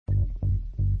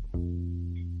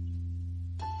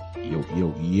Yo,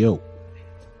 yo, yo.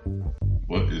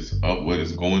 What is up? What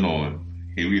is going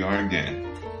on? Here we are again.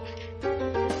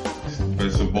 It's the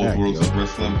Best of Both Back, Worlds yo. of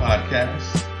Wrestling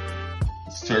podcast.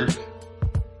 It's Turk.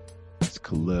 It's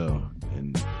Khalil.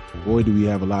 And boy, do we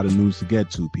have a lot of news to get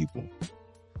to, people.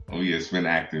 Oh yeah, it's been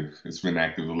active. It's been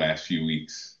active the last few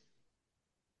weeks.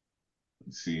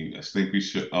 Let's see. I think we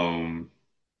should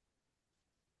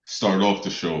start off the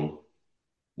show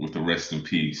with a rest in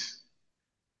peace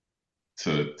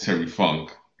to Terry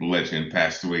Funk, the legend,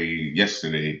 passed away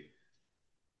yesterday.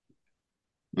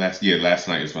 Last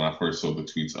night is when I first saw the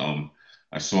tweets.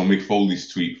 I saw Mick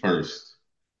Foley's tweet first,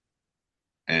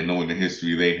 and knowing the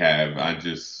history they have,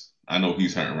 I know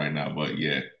he's hurting right now, but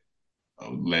yeah, a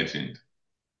legend.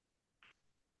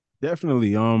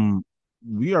 Definitely.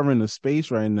 We are in a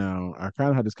space right now. I kind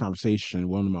of had this conversation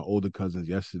with one of my older cousins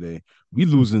yesterday. We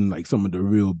losing like some of the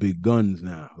real big guns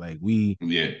now. Like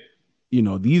Yeah.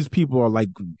 these people are like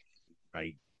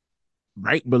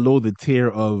right below the tier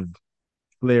of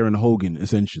Flair and Hogan,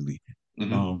 essentially.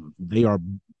 Hmm. They are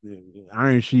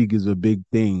Iron Sheik is a big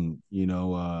thing,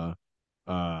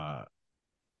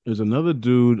 there's another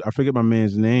dude, I forget my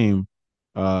man's name,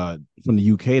 from the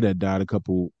UK that died a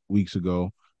couple weeks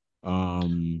ago.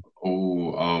 Um,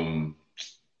 Oh,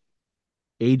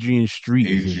 Adrian Street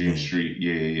is his Adrian name, Street.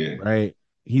 Yeah, yeah, yeah. right?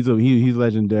 He's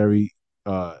legendary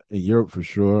in Europe for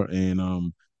sure.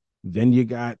 And then you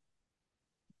got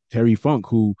Terry Funk,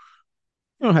 who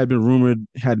had been rumored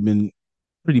had been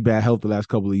pretty bad health the last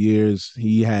couple of years.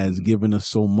 He has Hmm. given us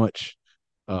so much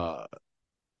uh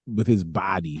with his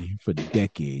body for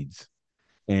decades.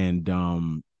 And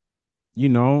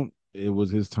it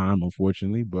was his time,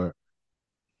 unfortunately, but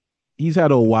he's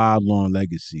had a wild, long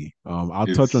legacy. I'll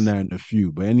touch on It's that in a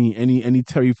few. But any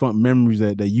Terry Funk memories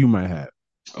that you might have?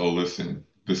 listen,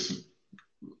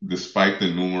 despite the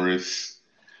numerous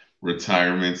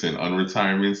retirements and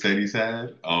unretirements that he's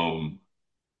had,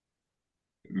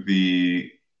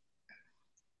 the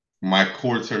my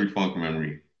core Terry Funk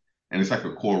memory, and it's like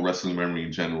a core wrestling memory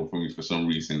in general for me for some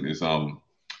reason, is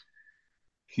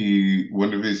he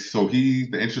one of his so he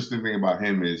the interesting thing about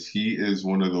him is he is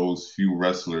one of those few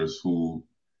wrestlers who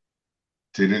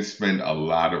didn't spend a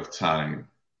lot of time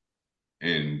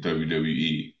in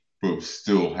WWE, but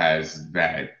still has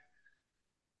that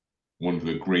one of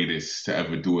the greatest to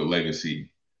ever do it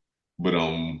legacy. But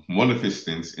one of his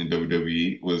stints in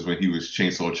WWE was when he was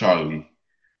Chainsaw Charlie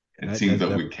and teamed That's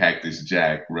up with definitely Cactus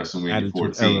Jack, WrestleMania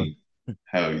Attitude Era. 14.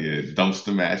 Hell yeah,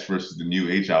 dumpster match versus the New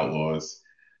Age Outlaws.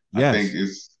 I think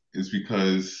Yes, it's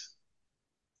because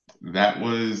that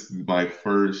was my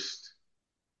first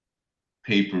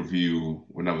pay per view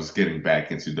when I was getting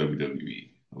back into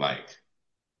WWE,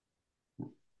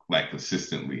 like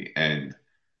consistently, and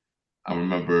I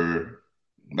remember,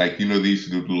 like, they used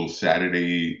to do the little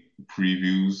Saturday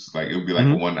previews. Like, it would be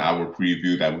like a hmm 1 hour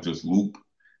preview that would just loop.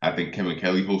 I think Kevin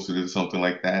Kelly hosted it or something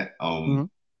like that. hmm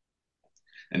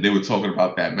And they were talking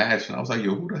about that match, and I was like,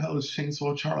 yo, who the hell is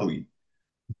Chainsaw Charlie?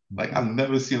 Like, I've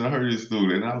never seen or heard this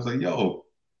dude. And I was like, yo.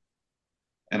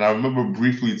 And I remember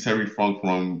briefly Terry Funk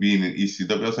from being in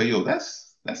ECW. I was like, yo,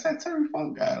 that's that Terry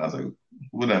Funk guy. And I was like,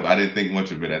 whatever. I didn't think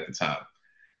much of it at the time.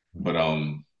 But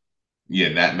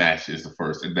yeah, that match is the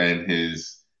first. And then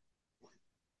his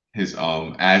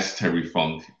as Terry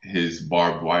Funk, his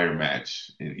barbed wire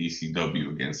match in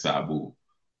ECW against Sabu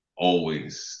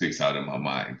always sticks out in my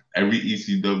mind. Every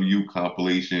ECW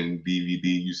compilation DVD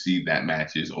you see, that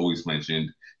match is always mentioned.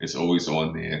 It's always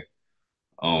on there.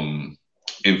 Um,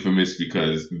 Infamous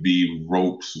because the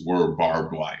ropes were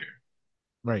barbed wire,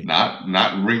 right.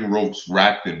 not ring ropes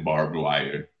wrapped in barbed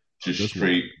wire, just Just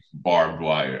straight wires. barbed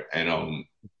wire. And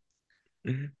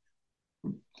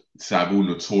Sabu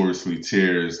notoriously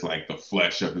tears like the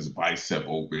flesh of his bicep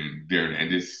open there and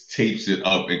just tapes it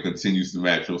up and continues the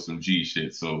match with some G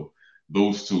shit. So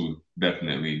those two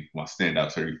definitely my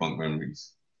standout Terry Funk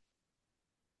memories.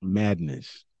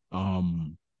 Madness.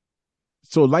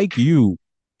 So like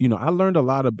I learned a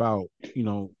lot about, you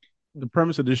know, the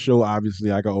premise of this show, obviously,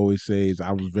 like I always say, is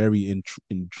I was very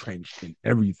entrenched in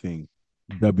everything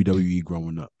WWE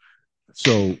growing up.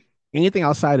 So anything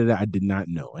outside of that, I did not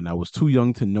know, and I was too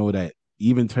young to know that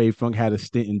even Terry Funk had a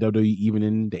stint in WWE even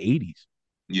in the '80s.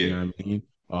 You Yeah. know what I mean?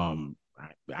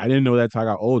 I didn't know that till I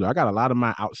got older. I got a lot of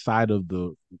my outside of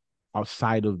the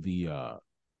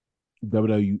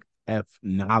WWF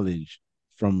knowledge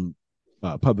from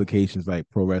publications like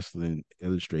Pro Wrestling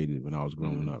Illustrated when I was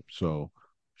growing Mm-hmm. up. So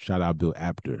shout out Bill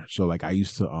Apter. So like I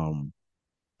used to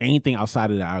anything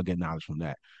outside of that, I'll get knowledge from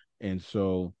that. And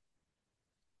so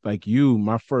like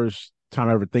my first time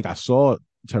I ever think I saw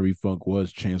Terry Funk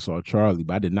was Chainsaw Charlie,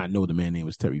 but I did not know the man name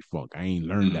was Terry Funk. I ain't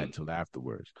learned that Mm, till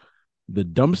afterwards. The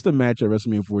dumpster match at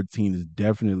WrestleMania 14 is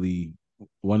definitely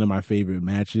one of my favorite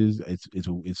matches.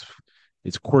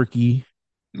 It's quirky,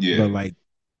 yeah, but like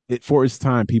it for its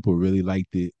time, people really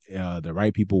liked it. The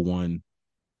right people won.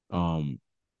 Um,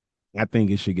 I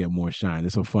think it should get more shine.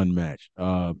 It's a fun match.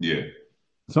 yeah.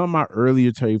 Some of my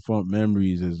earlier Terry Funk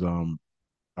memories is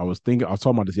I was talking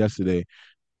about this yesterday.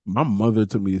 My mother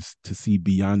took me to see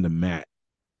Beyond the Mat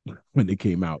when it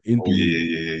came out in Oh yeah, theaters,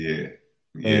 yeah, yeah, yeah,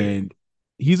 yeah, yeah. and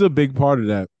he's a big part of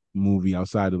that movie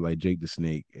outside of like Jake the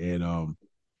Snake. And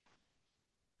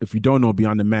if you don't know,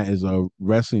 Beyond the Mat is a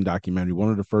wrestling documentary,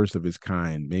 one of the first of its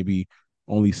kind, maybe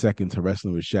only second to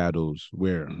Wrestling with Shadows,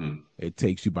 where Hmm. it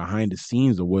takes you behind the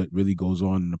scenes of what really goes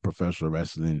on in the professional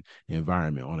wrestling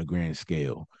environment on a grand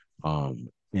scale.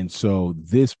 And so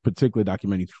this particular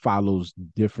documentary follows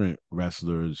different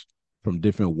wrestlers from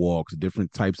different walks,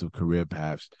 different types of career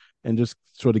paths, and just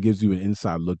sort of gives you an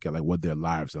inside look at like what their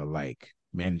lives are like,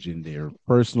 managing their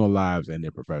personal lives and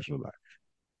their professional life.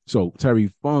 So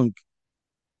Terry Funk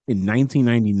in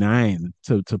 1999,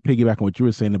 to piggyback on what you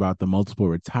were saying about the multiple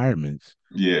retirements,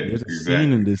 Yeah, there's a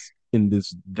scene exactly. in this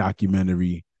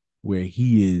documentary where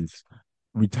he is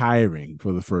retiring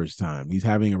for the first time. He's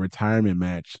having a retirement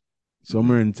match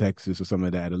somewhere Hmm. in Texas or something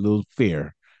like that at a little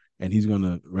fair, and he's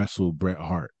gonna wrestle Bret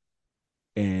Hart.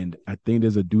 And I think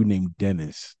there's a dude named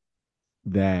Dennis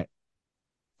that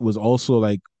was also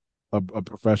like a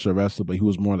professional wrestler, but he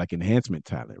was more like enhancement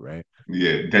talent, right?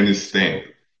 Yeah, And Dennis Stamp.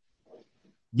 so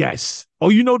yes. Oh,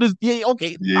 you know this? Yeah.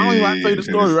 Okay. Yeah, I don't even yeah, have to tell yeah, you yeah. the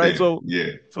story, Dennis right? Stamp. So,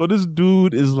 Yeah. so this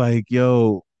dude is like,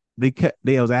 yo,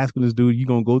 they was asking this dude, you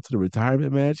gonna go to the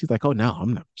retirement match? He's like, oh no,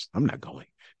 I'm not going.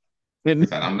 He And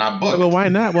said, I'm not like, well, booked. why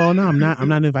not? Well, no, I'm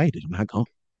not invited. I'm not going.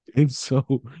 And so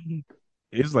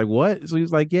it's like, what? So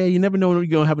he's like, yeah, you never know when you're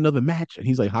gonna have another match. And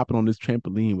he's like hopping on this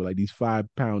trampoline with like these 5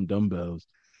 pound dumbbells.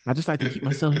 I just like to keep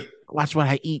myself watch what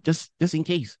I eat, just in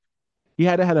case. He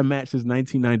had had a match since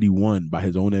 1991 by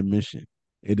his own admission.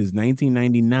 It is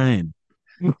 1999,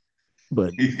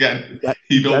 but He's got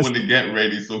he he don't got want to get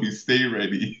ready, so he stay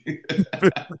ready.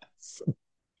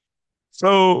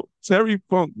 so Terry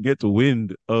Funk gets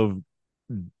wind of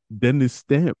Dennis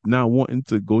Stamp not wanting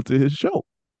to go to his show,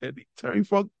 and Terry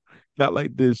Funk got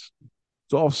like this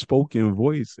soft spoken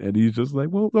voice, and he's just like,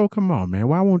 well, come on, man,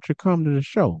 why won't you come to the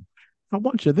show? I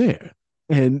want you there."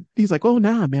 And he's like, "Oh,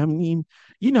 nah, man. I mean,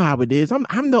 you know how it is.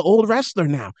 I'm the old wrestler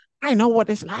now. I know what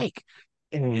it's like."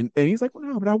 And he's like, "Well,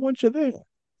 no, but I want you there.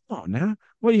 Oh, now,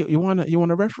 what do you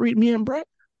wanna referee me and Brett?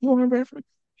 You want to referee?"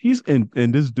 He's and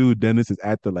this dude Dennis is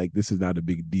acting like this is not a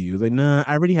big deal. He's like, "Nah,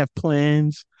 I already have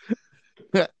plans.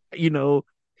 you know,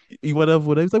 whatever,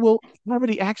 whatever." He's like, "Well, I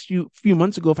already asked you a few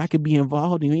months ago if I could be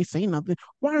involved, and you ain't saying nothing.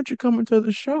 Why aren't you coming to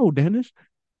the show, Dennis?"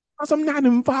 "Because I'm not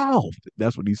involved."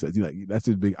 That's what he says. He's like, that's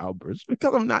his big outburst.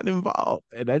 "Because I'm not involved."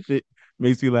 And that shit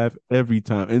makes me laugh every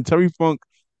time. And Terry Funk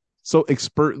so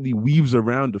expertly weaves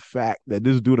around the fact that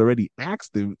this dude already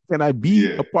asked him, "Can I be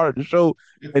Yeah. a part of the show?"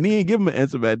 And he ain't give him an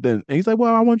answer back then. And he's like,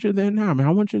 "Well, I want you there now, man.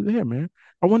 I want you there, man.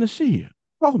 I want to see you.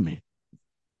 Call me."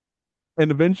 And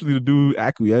eventually the dude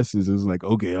acquiesces and is like,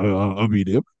 "Okay, I'll be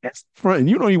there." That's front. And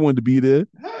you know he wanted to be there.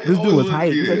 I This dude always was wanted to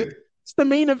hyped. be He's like, there. "It's the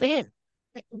main event.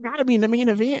 It gotta be in the main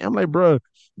event." I'm like, "Bro,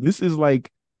 this is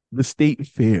like the state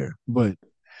fair." But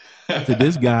to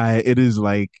this guy, it is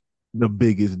like the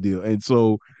biggest deal. And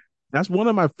so that's one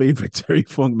of my favorite Terry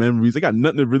Funk memories. It got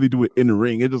nothing to really do with in the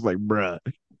ring. It's just like, bruh,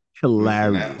 Listen,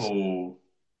 hilarious.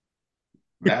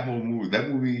 that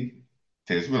movie.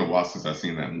 It's been a while since I've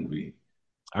seen that movie.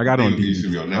 I I got it on think it used to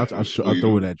be DVD. on Netflix. Oh, I'll you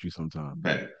throw it do? at you sometime.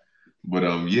 Bet. But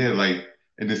yeah, like,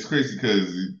 and it's crazy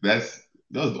because that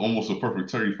was almost a perfect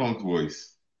Terry Funk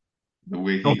voice. The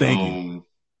way Oh, he thank you.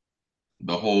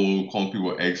 the whole calling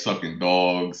people egg sucking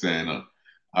dogs, and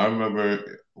I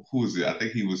remember who was it? I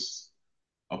think he was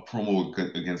a promo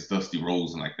against Dusty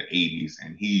Rhodes in like the '80s,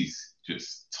 and he's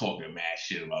just talking mad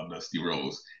shit about Dusty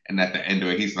Rhodes. And at the end of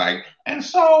it, he's like, "And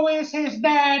so is his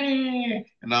daddy,"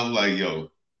 and I'm like, "Yo,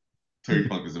 Terry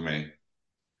Funk is a man.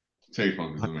 Terry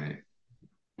Funk is I a man."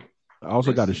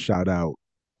 also got a Rest in. shout out.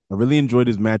 I really enjoyed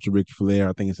his match with Ric Flair.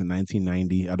 I think it's in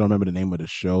 1990. I don't remember the name of the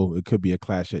show. It could be a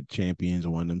Clash at Champions or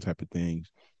one of them type of things.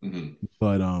 Mhm.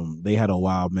 But they had a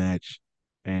wild match,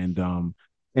 and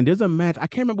there's a match. I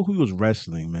can't remember who he was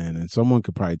wrestling, man. And someone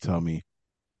could probably tell me.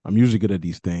 I'm usually good at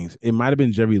these things. It might have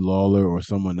been Jerry Lawler or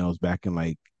someone else back in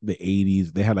like the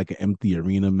 80s. They had like an empty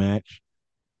arena match,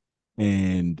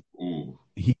 and Ooh.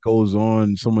 he goes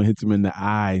on, someone hits him in the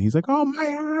eye, and he's like, "Oh my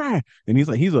eye." And he's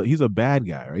like, he's a bad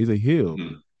guy, right? He's a heel.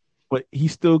 Mhm. but he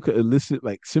still could elicit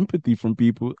like sympathy from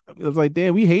people. It was like,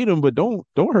 damn, we hate him, but don't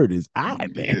hurt his eye,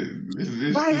 man. Yeah,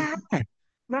 My eye,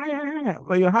 my eye.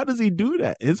 Like, how does he do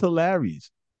that? It's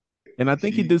hilarious. And I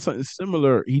think he he, did something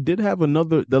similar. He did have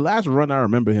another. The last run I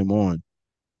remember him on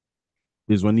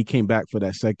is when he came back for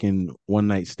that second one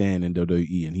night stand in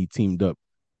WWE, and he teamed up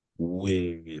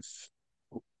with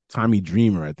Tommy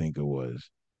Dreamer, I think it was,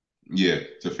 yeah,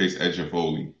 to face Edge and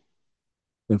Foley.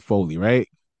 and Foley, right?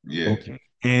 Yeah. Okay.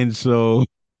 And so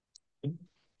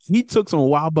he took some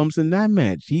wild bumps in that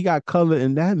match. He got color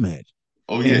in that match.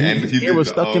 Oh yeah, And and his he ear did was the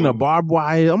stuck in a barbed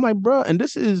wire. I'm like, bro, and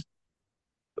this is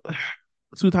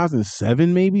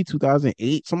 2007, maybe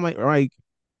 2008, something like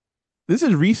this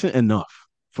is recent enough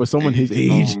for and someone his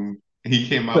age he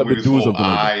came to out have with been his doing whole something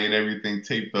like that. eye and everything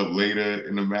taped up later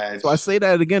in the So I match. say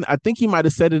that again. I think he might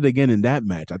have said it again in that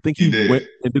match. I think He he went did.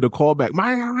 and did a callback.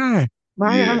 My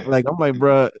Yeah, eye. Like I'm like,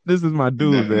 bro, this is my he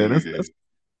dude, man. definitely That's did.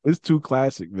 it's too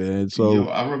classic, man. Yo, So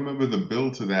I remember the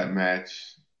build to that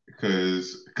match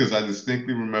because I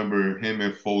distinctly remember him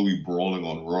and Foley brawling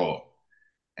on Raw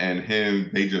and him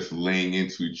they just laying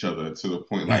into each other to the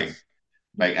point yes,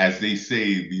 like as they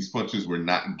say these punches were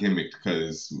not gimmicked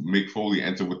because Mick Foley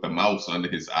entered with the mouse under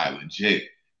his eye legit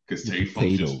because the Terry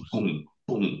Funk just potatoes. boom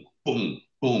boom boom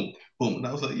boom boom and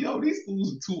I was like yo these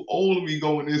dudes are too old to be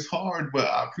going this hard but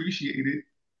I appreciate it.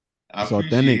 I It's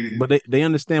authentic, appreciate it. but they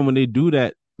understand when they do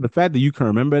that. The fact that you can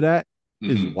remember that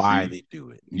is why See, they do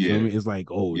it. You feel yeah, me? It's like,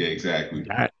 oh, yeah, exactly.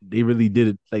 that they really did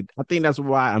it. Like I think that's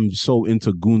why I'm so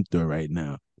into Gunther right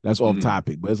now. That's off Hmm.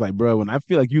 topic, but it's like, bro, when I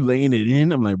feel like you laying it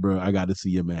in, I'm like, bro, I got to see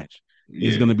your match.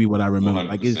 It's Yeah, gonna be what I remember.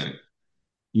 Like it's 100%.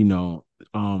 you know,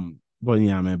 but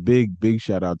yeah, man, big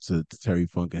shout out to Terry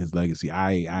Funk and his legacy.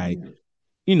 Yeah.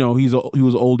 He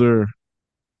was older.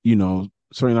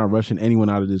 Certainly not rushing anyone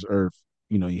out of this earth.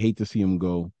 You hate to see him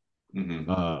go. Hmm.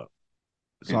 Uh,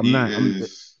 so And I'm he not I'm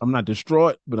is, I'm not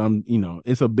distraught, but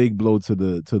it's a big blow to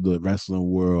the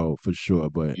wrestling world for sure.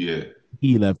 But yeah,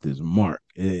 he left his mark.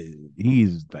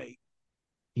 He's like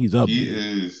he's up there.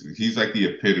 he's like the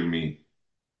epitome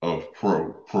of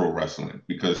pro wrestling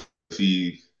because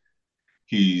he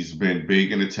he's been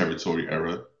big in the territory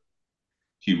era.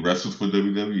 He wrestled for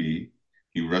WWE.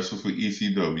 He wrestled for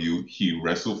ECW. He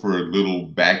wrestled for little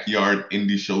backyard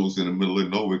indie shows in the middle of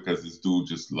nowhere because this dude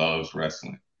just loves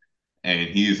wrestling. And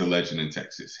he is a legend in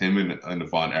Texas. Him and the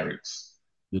Von Erichs,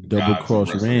 The Double gods of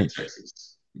Cross wrestling in Ranch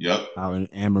Texas. Yep, out in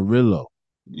Amarillo.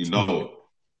 you you know.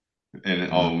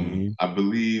 And know what I mean? I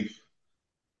believe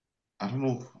I don't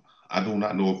know. I do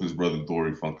not know if his brother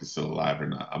Dory Funk is still alive or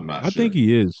not. I'm not I sure. think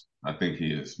he is. I think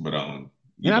he is, but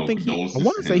And I think I condolences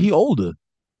want to to say he him. older,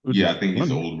 which Yeah, is I think he's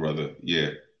the funny. older brother.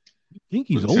 Yeah, I think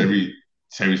he's but older.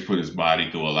 Terry's put his body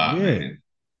through a lot, Yeah. man.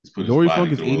 He's put his Dory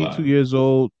Funk body is through a 82 lot. years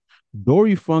old.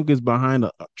 Dory Funk is behind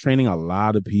training a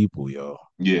lot of people, yo.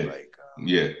 Yeah, Like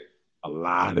yeah. a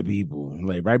lot of people.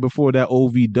 Like right before that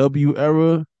OVW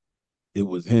era, it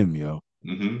was him, yo,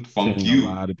 Funk training a you.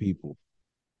 lot of people.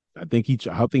 I think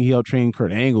he helped train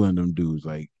Kurt Angle and them dudes,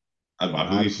 like a I lot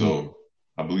believe of people. so.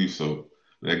 I believe so.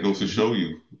 That goes to Yeah, show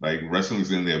you, like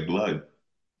wrestling's in their blood,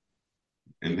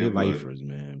 in they're their blood. lifers,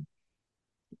 man.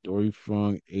 Dory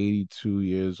Funk, 82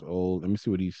 years old. Let me see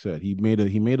what he said. He made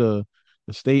a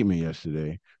statement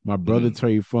yesterday. My brother Hmm.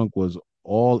 Terry Funk was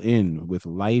all in with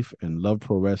life and loved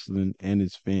pro wrestling and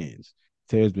his fans.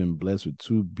 Terry's been blessed with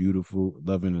two beautiful,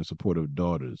 loving, and supportive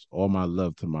daughters. All my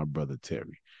love to my brother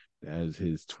Terry. That is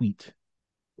his tweet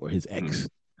or his Hmm. ex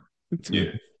to,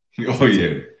 Yeah. Oh to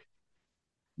yeah. Terry.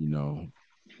 You know.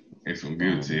 It's gonna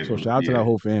give it to So you. shout out to that Yeah.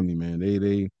 whole family, man.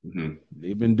 Hmm.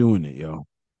 They've been doing it, yo.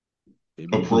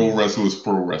 They've A been pro doing it. wrestler is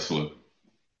pro wrestler.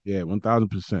 Yeah,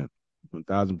 1000%.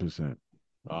 1000%.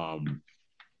 Um,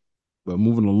 but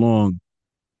moving along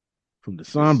from the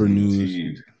Yes, somber news,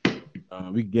 indeed.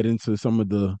 we get into some of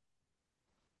the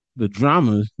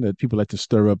dramas that people like to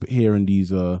stir up here in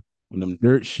these on them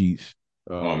dirt sheets.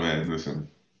 Oh Uh, man,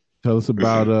 listen, tell us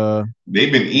about listen.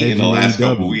 They've been eating Edge the and last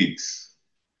couple AEW. weeks.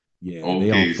 Yeah,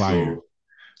 they on Okay, fire.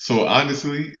 so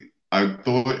honestly, I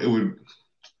thought it would.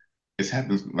 It's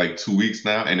happened like 2 weeks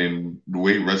now, and then the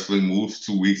way wrestling moves,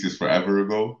 2 weeks is forever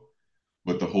ago.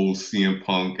 But the whole CM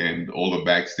Punk and all the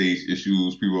backstage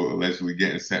issues, people allegedly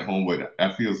getting sent home, but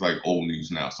that feels like old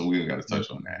news now, so we don't got to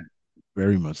touch on that.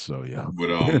 Very much so, yeah. But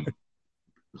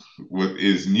what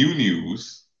is new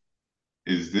news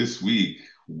is this week,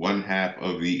 one half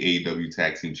of the AEW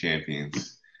Tag Team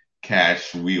Champions,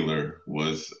 Cash Wheeler,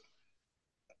 was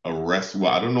arrested.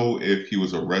 Well, I don't know if he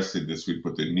was arrested this week,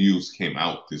 but the news came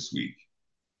out this week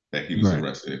that he was Right.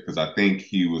 arrested because I think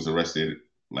he was arrested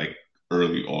like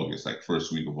early August, like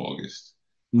first week of August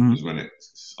Mhm. was when it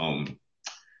um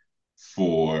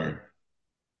for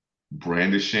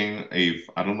brandishing a,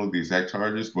 I don't know the exact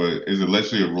charges, but is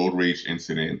allegedly a road rage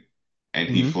incident, and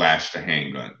he Hmm. flashed a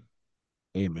handgun,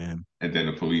 Hey man, and then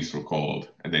the police were called,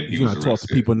 and then he you was gotta talk to arrested.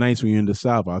 people nice when you're in the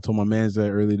South. I told my man's that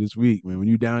earlier this week, man. When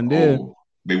you down there, Oh,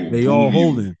 they will they all boom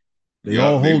you. holding. They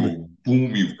all Yup, they holding. will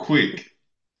boom you quick.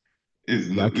 Is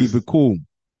You no, gotta keep it cool.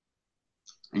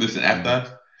 listen, You know.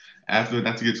 after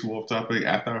not to get too off topic,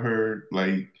 after I heard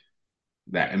like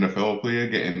that NFL player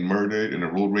getting murdered in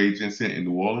a road rage incident in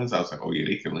New Orleans, I was like, oh yeah,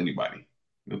 they kill anybody.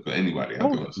 They'll kill anybody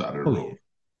out Oh, there on the side of the oh yeah, road.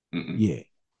 Mm-mm. yeah.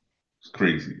 It's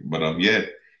crazy. But yeah,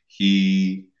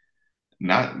 he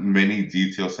not many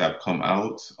details have come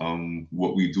out.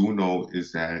 What we do know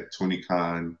is that Tony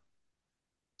Khan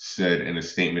said in a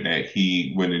statement that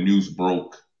when the news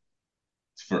broke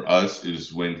for us,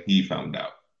 is when he found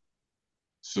out.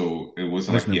 So it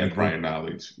wasn't That's like he never had good. prior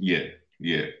knowledge. Yeah,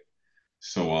 yeah.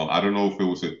 So I don't know if it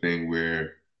was a thing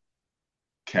where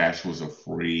Cash was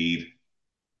afraid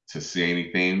to say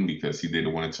anything because he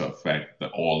didn't want it to affect the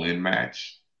All In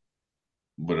match.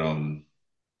 But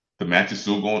the match is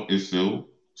still going. Is still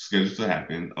scheduled to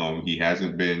happen. He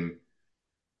hasn't been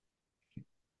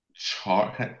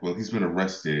charged. Well, he's been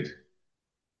arrested,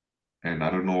 and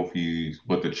I don't know if he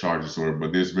what the charges were.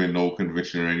 But there's been no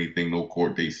conviction or anything, no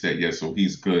court date set yet. So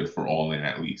he's good for All In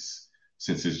at least,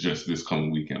 since it's just this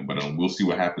coming weekend. But we'll see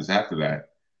what happens after that.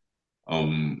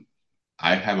 Um,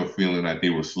 I have a feeling that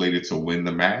they were slated to win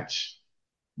the match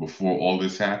before all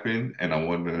this happened, and I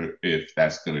wonder if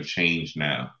that's going to change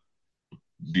now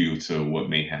due to what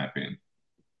may happen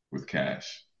with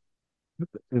Cash.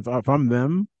 If I'm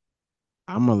them,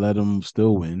 I'm gonna let them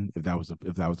still win if that was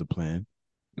the plan.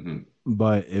 Hmm.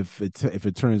 But if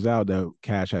it turns out that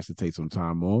Cash has to take some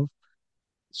time off,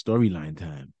 storyline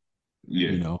time,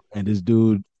 Yeah, and this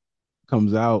dude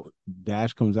comes out,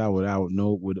 Dash comes out without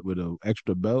no with a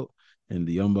extra belt, and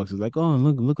the Young Bucks is like, oh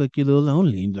look like you're a little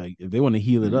lonely. And like if they want to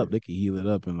heal it yeah, up, they can heal it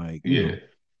up and like yeah.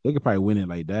 they could probably win it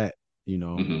like that. You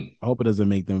know, Hmm. I hope it doesn't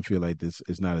make them feel like this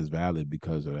is not as valid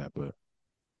because of that, but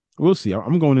we'll see.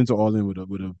 I'm going into All In with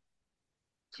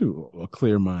a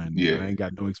clear mind, man. Yeah, I ain't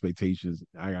got no expectations.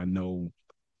 I got no.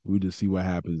 We just see what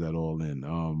happens at All In.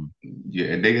 yeah.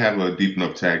 And they have a deep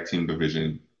enough tag team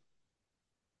division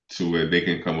to where they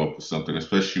can come up with something,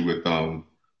 especially with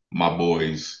my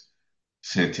boys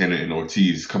Santana and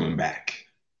Ortiz coming back.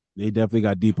 They definitely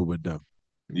got deeper with them.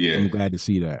 Yeah. I'm glad to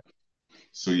see that.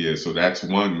 So yeah, so that's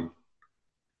one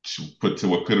to put to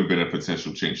what could have been a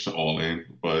potential change to All In,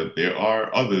 but there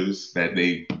are others that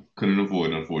they couldn't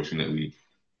avoid, unfortunately.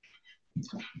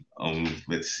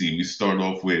 Let's see. We start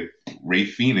off with Ray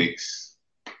Phoenix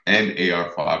and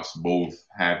AR Fox both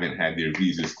haven't had their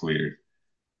visas cleared,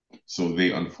 so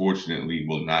they unfortunately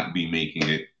will not be making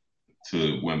it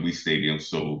to Wembley Stadium.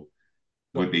 So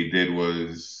what they did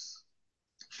was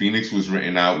Phoenix was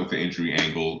written out with the injury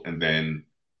angle, and then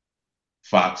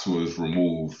Fox was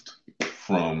removed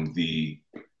from the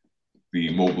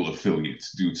mogul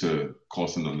affiliates due to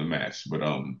costing them the match. But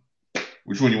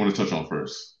which one you want to touch on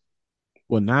first?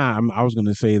 Well, now I was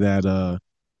gonna say that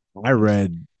I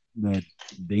read that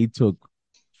they took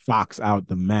Fox out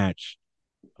the match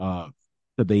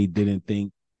that they didn't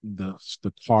think the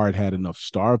card had enough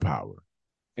star power,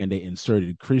 and they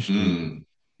inserted Christian Mm,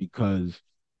 because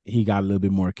he got a little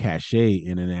bit more cachet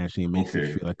internationally. It makes it okay,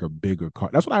 feel like a bigger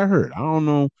card. That's what I heard. I don't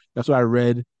know. That's what I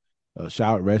read.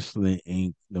 Shout Wrestling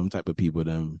Inc. Them type of people.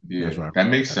 Them. yeah, That's where I that read that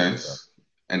makes type of stuff. sense,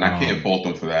 and I can't Um, fault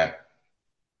them for that,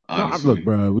 no, look, honestly.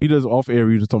 bro. We just off air.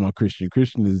 We just talking about Christian.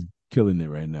 Christian is killing it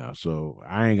right now. So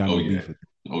I ain't got Oh no yeah, beef with him.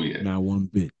 oh yeah. Not one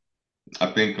bit.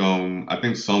 I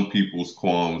think some people's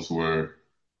qualms were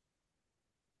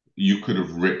you could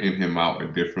have written him out a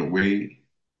different way.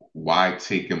 Why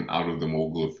take him out of the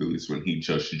mogul affiliates when he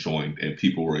just joined and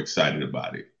people were excited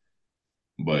about it?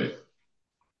 But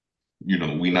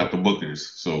we not the bookers,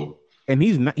 so And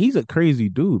he's not. He's a crazy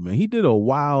dude, man. He did a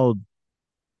wild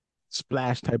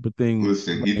splash type of thing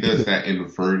listen, he like does that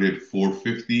inverted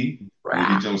 450 where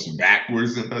he jumps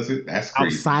backwards and does it. That's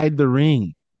crazy. outside the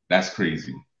ring. That's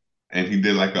crazy. And he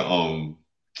did like a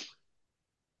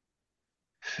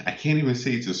I can't even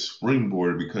say it's a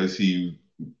springboard because he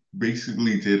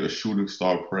basically did a shooting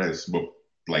star press, but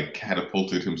like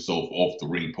catapulted himself off the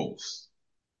ring post.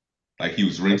 Like he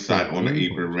was Off the ringside on the ring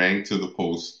apron, post. ran to the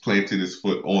post, planted his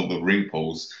foot on the ring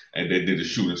post, and then did a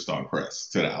shooting star press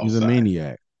to the He's a outside.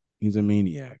 maniac. He's a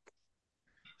maniac.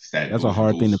 It's that That's a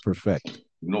hard thing to those perfect.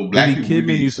 black Billy people we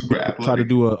Kidman be used to super try to athletic.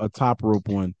 do a top rope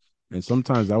one, and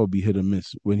sometimes that would be hit or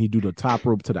miss. When he do the top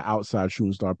rope to the outside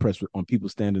shooting star press on people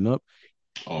standing up,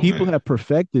 Oh people man. have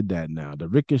perfected that now. The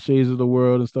ricochets of the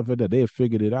world and stuff like that, they have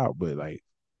figured it out. But like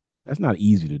That's not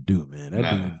easy to do, man. That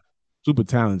Nah, dude, super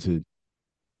talented.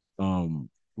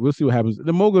 We'll see what happens.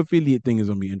 The mogul affiliate thing is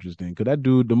gonna be interesting because that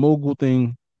dude, the mogul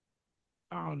thing,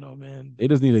 I don't know, man. They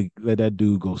just need to let that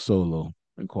dude go solo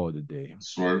and call it a day.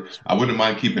 swerve. I wouldn't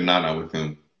mind keeping Nana with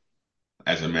him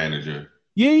as a manager.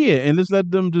 Yeah, yeah, and just let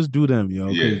them just do them, yo.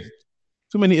 Yeah. Because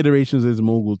too many iterations of this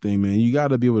mogul thing, man. You got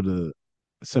to be able to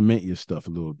cement your stuff a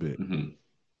little bit. Hmm.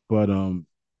 But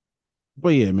but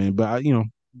yeah, man. But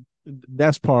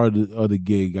that's part of the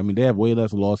gig. I mean, they have way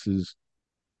less losses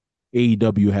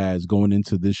AEW has going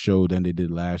into this show than they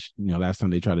did last time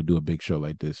they tried to do a big show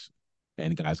like this,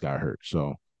 and guys got hurt.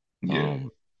 Yeah. Um,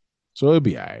 so it'll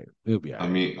be all right. It'll be all I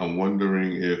right. mean, I'm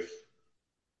wondering if,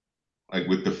 like,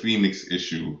 with the Phoenix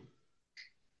issue,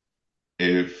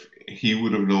 if he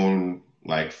would have known,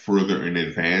 like, further in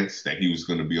advance that he was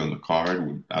going to be on the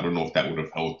card. I don't know if that would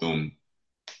have helped them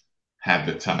have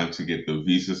the time to get the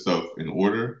visa stuff in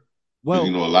order. Because,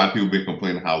 Well, a lot of people been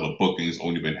complaining how the booking's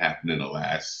only been happening the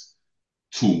last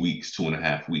 2 weeks,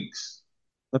 2.5 weeks.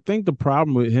 I think the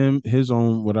problem with him, his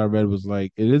own, what I read was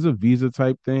like it is a visa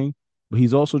type thing, but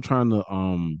he's also trying to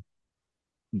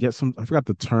get some. I forgot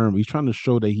the term. He's trying to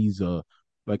show that he's a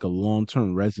like a long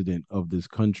term resident of this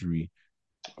country,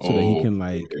 so that he Oh, can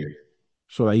like okay.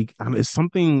 so like it's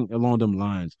something along them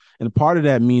lines. And part of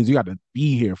that means you got to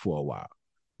be here for a while,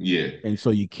 Yeah. and so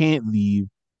you can't leave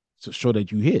to show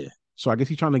that you're here. So I guess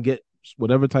he's trying to get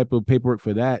whatever type of paperwork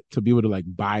for that to be able to like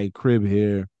buy a crib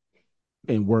here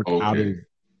and work out Okay. of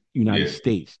United Yeah.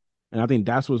 States. And I think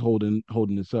that's what's holding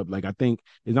this up. Like I think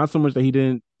it's not so much that he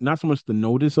didn't, not so much the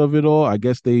notice of it all. I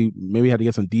guess they maybe had to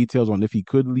get some details on if he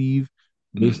could leave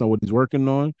based Mhm. on what he's working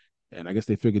on. And I guess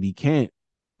they figured he can't,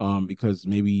 because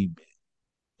maybe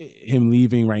him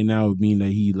leaving right now would mean that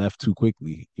he left too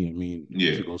quickly. You know what I mean?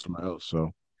 Yeah. To go somewhere else.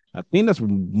 So I think that's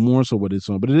more so what it's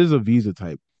on. But it is a visa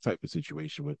type of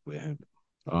situation with him.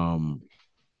 Um,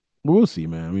 but we'll see,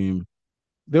 man. I mean,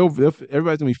 they'll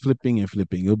everybody's gonna be flipping and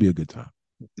flipping. It'll be a good time.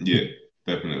 Yeah.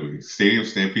 Definitely. Stadium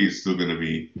Stampede is still going to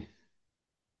be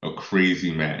a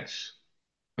crazy match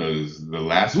because the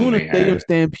last one Doing a they stadium had,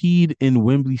 stampede in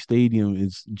Wembley Stadium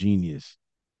is genius.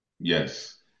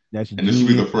 yes. That's And this will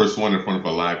be genius. the first one in front of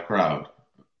a live crowd.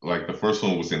 Like the first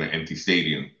one was in an empty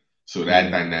stadium. So that Yeah.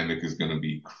 dynamic is going to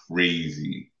be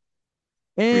crazy,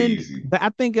 And crazy. I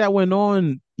think that went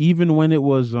on even when it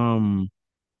was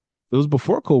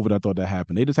before COVID. I thought that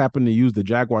happened. They just happened to use the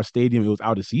Jaguar Stadium. It was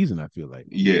out of season, I feel like.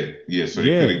 Yeah, yeah. So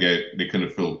Yeah. they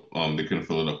couldn't fill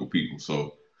it up with people.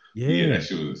 So yeah, that Yeah.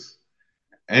 shit was,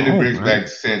 and it Oh brings back man.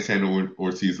 Santana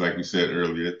Ortiz, like we said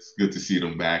earlier. It's good to see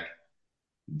them back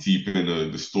deep in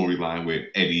the storyline with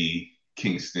Eddie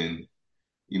Kingston.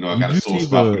 I Did got a you soft see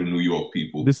spot for the the New York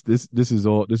people. this is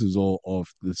all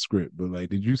off the script, but like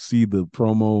did you see the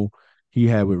promo he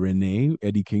had with Renee,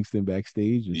 Eddie Kingston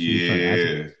backstage, and she was trying to ask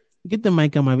him, Yeah, get the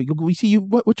mic on my we see you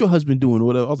what your husband doing?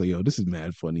 Whatever. I was like, yo, this is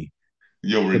mad funny.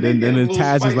 yo, And Renee then getting a little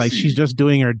Taz is like, she's spicy. just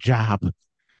doing her job.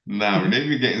 Nah, Renee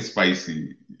be getting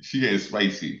spicy. She getting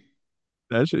spicy.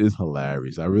 That shit is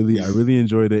hilarious. We, I really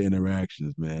enjoy the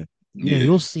interactions, man. Yeah, yeah.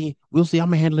 you'll see. We'll see. I'm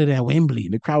gonna handle it at Wembley.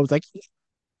 And the crowd was like,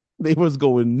 they was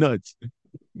going nuts.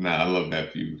 Nah, I love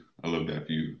that feud. I love that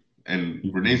feud. And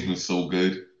Renee's Mhm. been so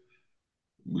good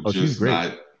with Oh, she's just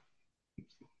great.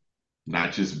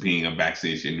 not just being a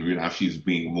backstage interview. Now she's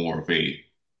being more of a,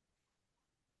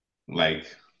 like,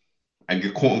 I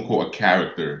get quote unquote a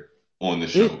character on the It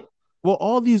show. well,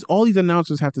 all these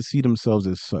announcers have to see themselves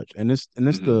as such, and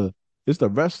Hmm. it's the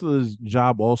wrestler's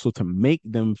job also to make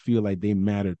them feel like they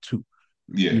matter too.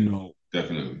 Yeah, You know,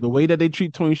 definitely. the way that they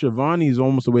treat Tony Schiavone is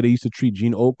almost the way they used to treat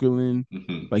Gene Okerlund.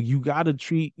 Hmm. Like you got to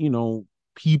treat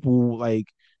people like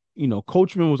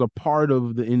Coachman was a part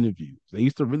of the interviews. They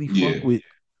used to really fuck Yeah.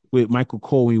 with Michael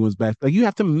Cole when he was back. Like you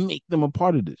have to make them a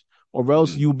part of this, or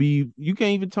else Hmm. you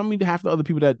can't even tell me half the other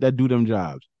people that do them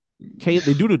jobs.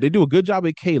 They do a good job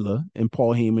with Kayla and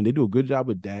Paul Heyman. They do a good job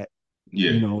with that.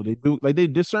 Yeah. They do like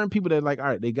there's certain people that like all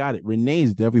right they got it.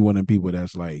 Renee's definitely one of the people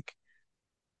that's like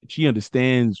she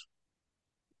understands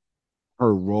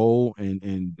her role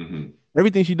and Hmm.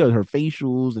 everything she does, her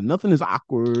facials and nothing is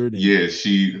awkward and Yeah,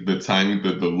 the timing,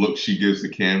 the look she gives the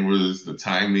cameras, the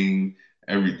timing,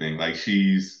 everything. Like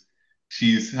she's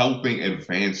helping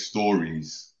advance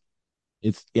stories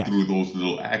it's through yes. those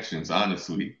little actions,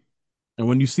 honestly. And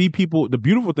when you see people, the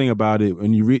beautiful thing about it,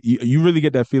 and you really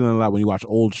get that feeling a lot when you watch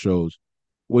old shows.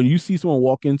 When you see someone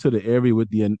walk into the area with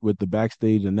the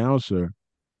backstage announcer,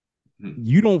 Mhm.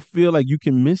 you don't feel like you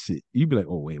can miss it. You be like,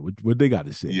 oh wait, what they got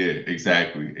to say? Yeah,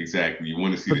 exactly, exactly. You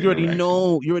want to see Because the interaction.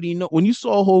 you already know. When you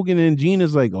saw Hogan and Gene,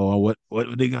 it's like, oh, what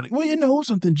are they gonna? Well, you know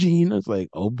something, Gene. It's like,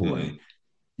 oh boy, Hmm.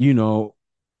 you know.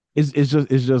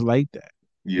 it's just like that.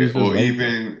 Yeah, It's just or like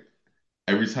that. even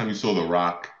every time you saw The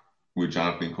Rock with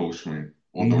Jonathan Coachman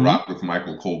or The Hmm. Rock with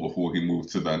Michael Cole before he moved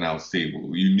to the announce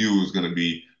table, you knew it was going to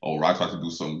be, oh, Rock's about to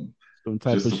do something Some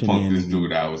type just of to punk this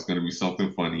dude shenanigans. out. It's going to be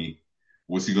something funny.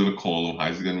 What's he going to call him?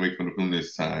 How's he going to make fun of him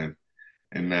this time?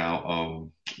 And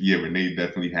now, yeah, Renee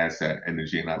definitely has that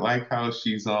energy, and I like how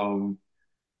she's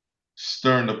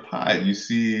stirring the pot. You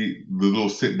see the little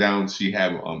sit downs she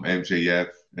had with MJF,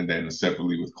 and then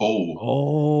separately with Cole,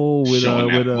 Oh, showing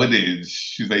with that a footage.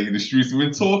 She's like, the streets have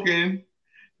been talking.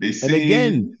 They and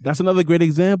again, seen. that's another great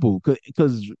example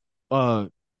because uh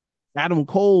Adam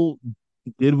Cole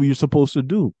did what you're supposed to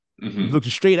do. He Hmm. looked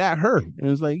straight at her and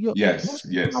it's like, yo, what's Yes, the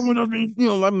yes, problem with me?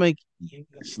 I'm like,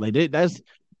 yes, like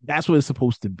that's what it's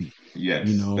supposed to be.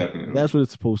 yes, definitely. That's what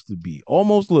it's supposed to be.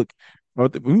 Almost look,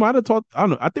 we might have talked. I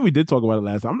don't know. I think we did talk about it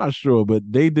last time. I'm not sure, but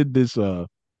they did this.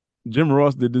 Jim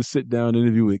Ross did this sit down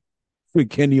interview with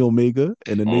Kenny Omega,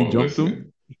 and then they Oh, jumped him.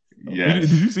 listen,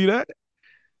 Did you yes. see that?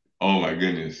 Oh my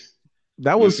goodness.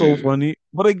 That was so Listen, funny.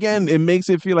 But again, it makes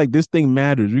it feel like this thing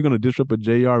matters. You're gonna disrupt a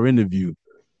JR interview,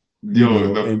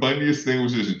 the and funniest thing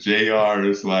was just JR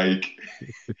is like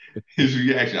his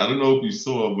reaction. I don't know if you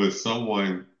saw, but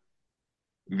someone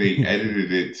they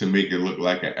edited it to make it look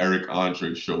like an Eric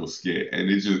Andre show skit, and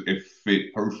it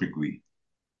fit perfectly.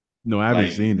 no, I haven't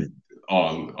Like, seen it.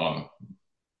 oh,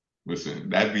 listen,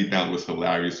 that beatdown was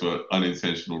hilarious for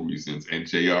unintentional reasons, and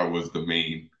JR was the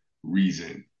main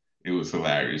reason. It was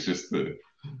hilarious. Just the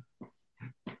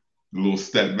little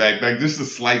step back, like just a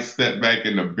slight step back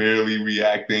and the barely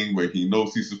reacting, but he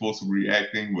knows he's supposed to be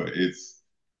reacting, but it's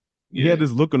He had yeah,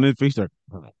 this look on his face like,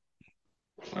 "Oh,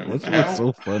 like what that the shit was hell?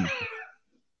 so funny.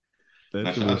 That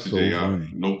Now shit shout out was to so JR.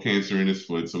 funny. No cancer in his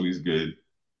foot, so he's good.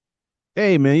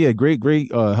 Hey man, yeah, great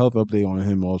health update on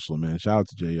him also, man. Shout out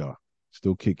to JR.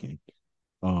 Still kicking.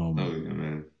 Oh Um, yeah,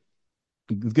 man.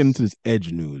 let's get into this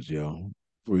Edge news, yo.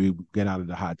 Before we get out of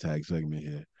the hot tag segment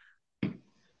here.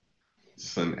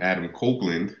 Son Adam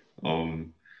Copeland.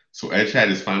 Um, so Edge had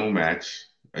his final match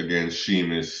against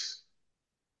Sheamus.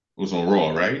 It was on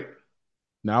Raw, right?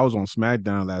 Now I was on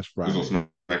SmackDown last It was Friday. on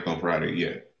SmackDown Friday,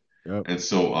 yeah. Yep. And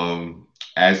so,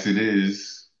 as it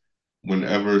is,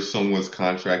 whenever someone's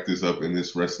contract is up in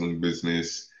this wrestling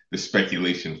business, the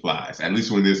speculation flies. At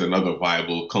least when there's another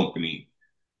viable company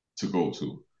to go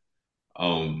to.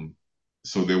 Um,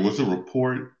 so there was a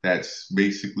report that's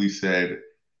basically said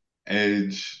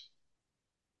Edge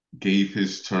gave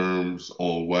his terms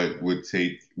on what it would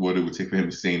take for him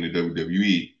to stay in the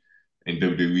WWE, and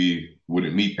WWE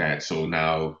wouldn't meet that. So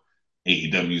now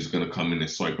AEW is going to come in and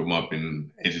swipe him up,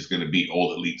 and Edge is going to be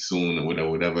all elite soon, or whatever,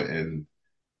 whatever. And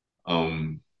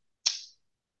um,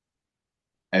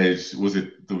 Edge, was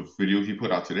it the video he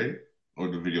put out today, or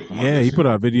the video come out Yeah, he put yesterday,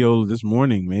 out a video this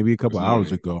morning, maybe a couple this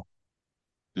hours morning, ago.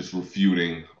 just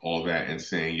refuting all that and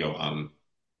saying, "Yo, I'm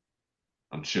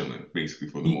chilling," basically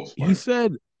for the He most he part.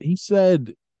 said he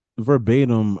said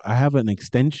verbatim, I have an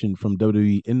extension from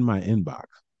WWE in my inbox.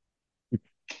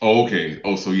 Oh, okay.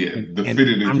 Oh, so yeah, And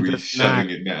I'm definitively just not. shutting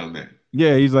it down then.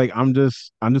 Yeah, he's like, I'm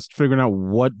just figuring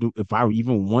out if I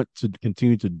even want to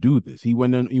continue to do this. He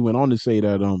went on to say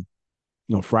that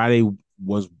Friday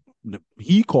was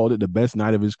he called it the best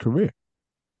night of his career.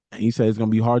 And he said it's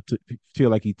gonna be hard to feel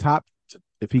like he topped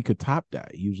if he could top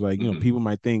that. He was like, Hmm. people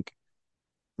might think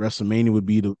WrestleMania would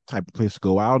be the type of place to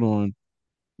go out on,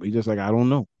 but he's just like, I don't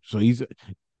know. So he's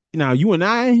now you and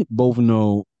I both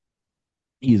know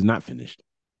he is not finished.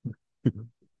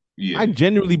 I Yeah,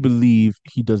 genuinely believe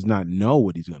he does not know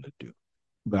what he's gonna do.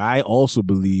 But I also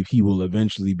believe he will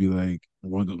eventually be like, I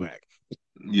want to go back.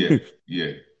 yeah,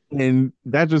 yeah. And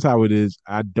that's just how it is.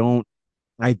 I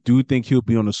do think he'll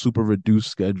be on a super reduced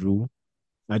schedule.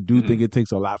 I do think Hmm. it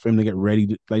takes a lot for him to get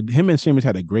ready. Like him and Sheamus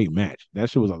had a great match. That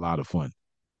shit was a lot of fun.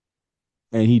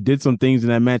 And he did some things in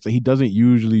that match that he doesn't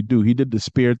usually do. He did the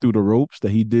spear through the ropes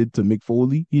that he did to Mick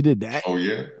Foley. He did that. Oh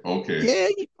yeah, okay. Yeah,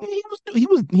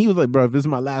 he was like, bro, if this is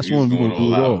my last He's one, we're going gonna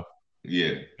do all it all. out.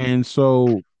 Yeah. And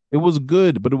so it was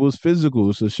good, but it was physical.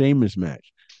 It's a Sheamus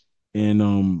match. And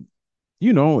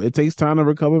it takes time to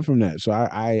recover from that. So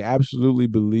I absolutely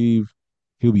believe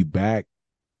he'll be back.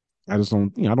 I just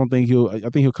don't, I don't think I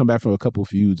think he'll come back for a couple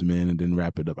feuds, man, and then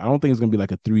wrap it up. I don't think it's gonna be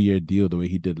like a 3 year deal the way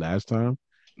he did last time.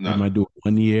 He Nah, might do it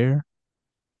 1 year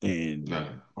and nah.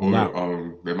 all Or out.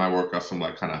 they might work out some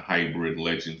like kind of hybrid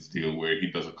Legends deal where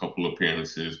he does a couple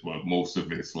appearances, but most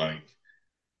of it's like,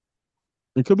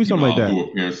 It could be something like I'll that. do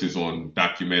appearances on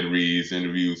documentaries,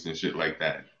 interviews, and shit like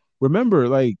that. Remember,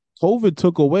 like COVID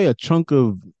took away a chunk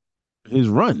of his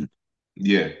run.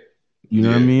 Yeah, You know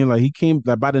what I yeah. mean? Like he came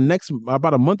like by the next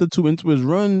about a month or two into his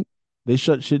run, they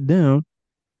shut shit down.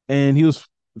 and he was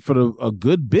for a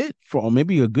good bit for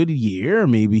maybe a good year.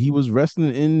 Maybe he was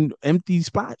wrestling in empty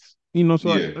spots.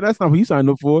 So Yeah, that's not what he signed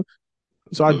up for.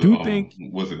 So for the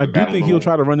was it I the do Battle think he'll Dome?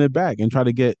 try to run it back and try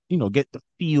to get the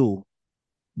feel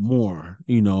more.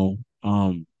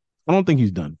 I don't think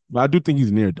he's done, but I do think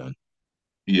he's near done.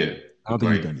 Yeah, I don't think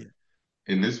he's like done yet.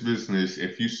 in this business,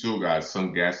 if you still got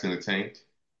some gas in the tank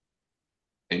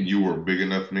and you were a big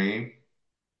enough name,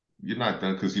 you're not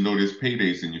done because you know there's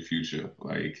paydays in your future.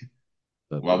 Like,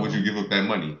 Look, why would bro, you give up that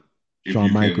money if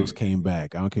Shawn you Michaels can? came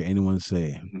back. I don't care anyone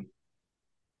say. Mhm.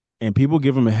 And people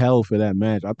give him hell for that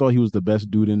match. I thought he was the best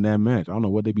dude in that match. I don't know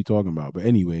what they be talking about. But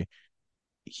anyway,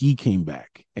 he came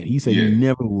back and he said he Yeah,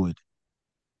 never would.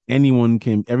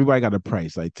 Everybody got a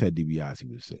price, like Ted DiBiase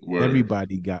would say. word.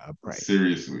 Everybody got a price.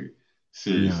 Seriously,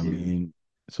 You know what I seriously. mean?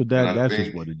 So And that I that's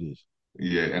just think, what it is.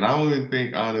 yeah, and I don't even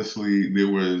think honestly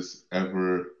there was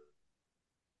ever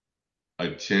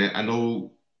a chance. I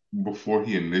know before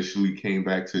he initially came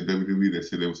back to WWE, they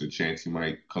said there was a chance he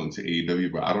might come to AEW,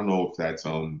 but I don't know if that's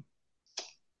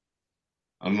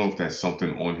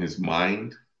something on his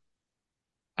mind.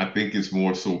 I think it's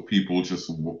more so people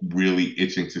just really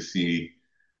itching to see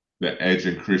the Edge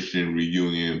and Christian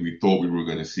reunion we thought we were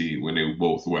going to see when they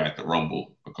both were at the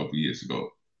Rumble a couple years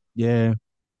ago. Yeah,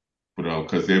 But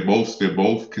because they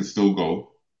both can still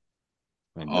go.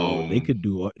 I know Um, they could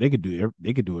do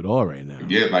it all right now.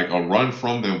 yeah, like a run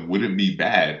from them wouldn't be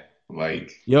bad.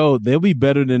 Like, Yo, they'll be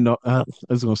better than the.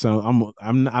 It's gonna sound.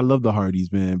 I love the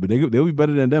Hardys, man, but they'll be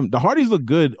better than them. The Hardys look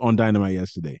good on Dynamite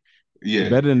yesterday, yeah,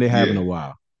 better than they have in yeah, a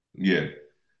while. yeah.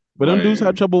 But them But dudes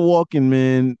had trouble walking,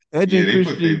 man. Edge yeah, and they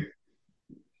put Christian, they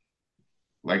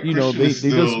like Christian they is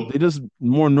they just still they just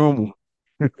more normal.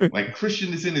 like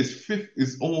Christian is in his fifth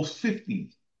is almost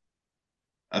 50.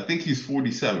 I think he's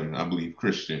 47, I believe,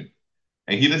 Christian.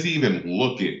 And he doesn't even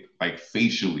look it like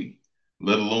facially,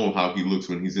 let alone how he looks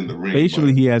when he's in the ring.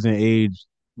 Facially, But he hasn't aged,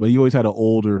 but he always had an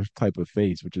older type of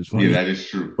face, which is yeah, funny. that is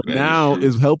true. But That is now true.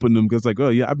 it's helping him because, like, oh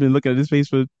yeah, I've been looking at his face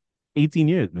for 18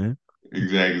 years, man.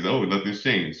 Exactly. Oh, nothing's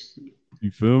changed.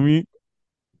 You feel me?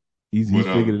 He's But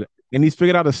figured it out. And he's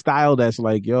figured out a style that's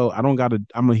like, yo, I don't gotta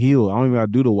I'm a heel. I don't even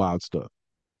gotta do the wild stuff.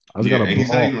 I just yeah, gotta and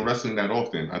he's not brawl. even wrestling that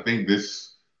often. I think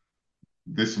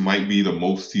this might be the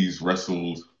most he's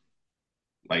wrestled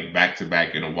like back to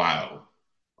back in a while.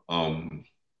 Um,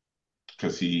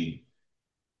 because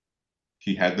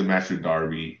he had the match with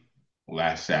Darby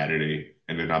last Saturday,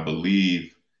 and then I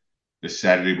believe the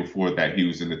Saturday before that he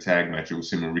was in the tag match. It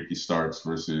was him and Ricky Starks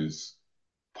versus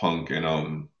Punk and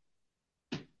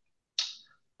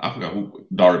I forgot who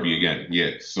Darby again.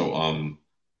 Yeah. So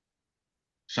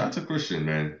shout out to Christian,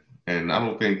 man. And I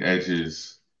don't think Edge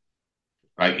is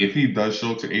like if he does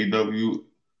show up to AEW,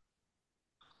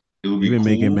 it'll They've be been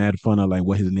making cool. mad fun of like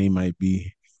what his name might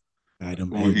be.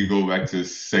 Adam Will he Edge. go back to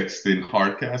Sexton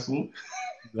Hardcastle?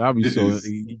 I'll be so Is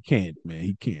he can't, man.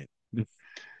 He can't.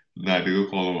 nah, they'll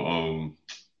call him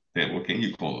damn, what can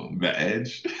you call him? The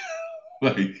Edge?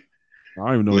 like I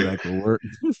don't even know if like that could work.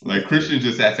 like The Christian Edge.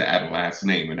 just had to add a last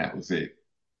name and that was it.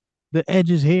 The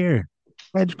Edge is here.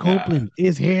 Edge Nah. Copeland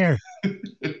is here.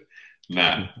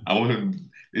 Nah. I want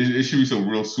him it should be some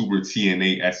real super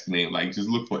TNA-esque name. Like just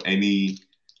look for any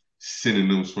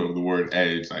synonyms for the word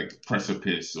edge, like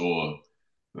precipice or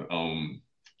um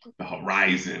the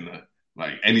horizon,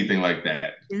 like anything like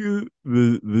that.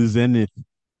 The Zenith.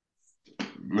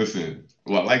 Listen,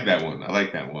 well, I like that one. I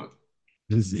like that one.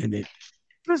 The Zenith.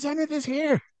 The Zenith is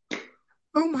here.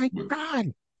 Oh my But,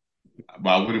 God. but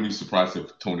I wouldn't be surprised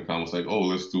if Tony Khan was like, "Oh,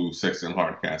 let's do Sexton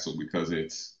Hardcastle because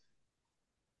it's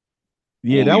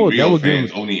Yeah, only that real would give him,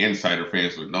 fans, only insider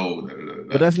fans would know." Da, da, da,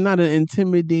 but da. that's not an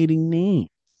intimidating name.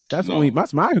 No,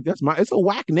 That's my it's a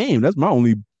whack name. That's my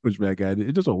only pushback at it.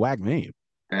 It's just a whack name.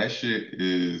 that shit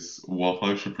is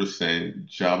 100%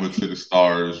 Java to the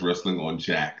Stars wrestling on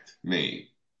Jacked name.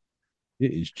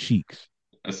 It is cheeks.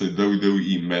 That's a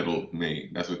WWE metal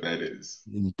name. That's what that is.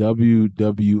 It's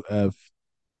WWF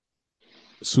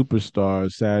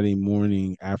Superstar Saturday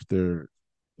morning after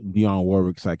Dionne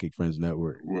Warwick Psychic Friends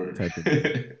Network Word. type of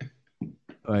name.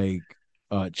 Like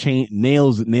chain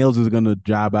nails is gonna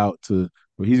job out to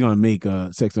or he's gonna make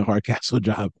a Sexton Hardcastle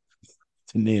job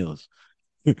to nails.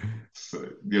 So,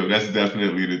 that's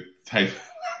definitely the type of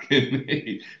fucking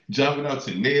name. Jumping out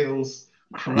to nails,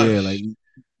 Yeah, like crush.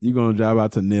 you're gonna job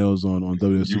out to nails on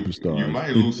WWF You Superstars might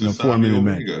lose in to a 4 minute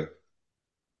match. Savio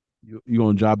You're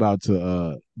gonna job out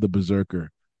to the Berserker.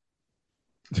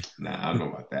 Nah, I don't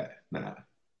know about that. Nah,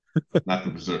 not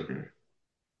the Berserker.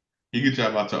 He could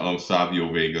jump out to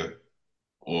Savio Vega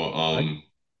or I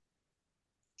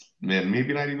man,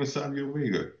 maybe not even Savio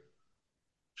Vega.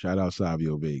 Shout out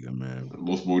Savio Vega, man.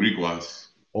 Los Boricuas.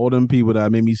 All them people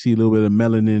that made me see a little bit of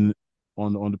melanin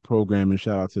on the program, and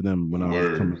shout out to them when I was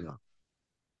Word. coming up.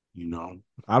 You know,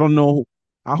 I don't know.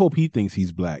 I hope he thinks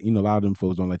he's black. A lot of them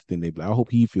folks don't like to think they black. I hope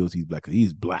he feels he's black because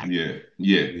he's black. Yeah.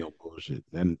 Yeah. Bullshit.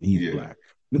 And he's Yeah. black.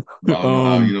 But I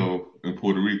don't know how, um, in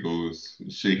Puerto Rico it's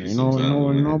shaky ain't sometimes,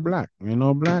 no man. black. Ain't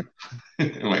no black.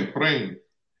 Like praying.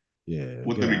 Yeah,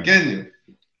 Puerto get out of here. Rican.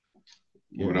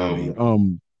 Get But out of here.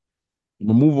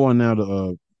 We'll move on now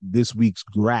to this week's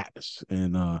graps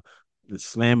and the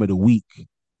slam of the week.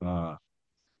 Uh,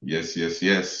 yes, yes,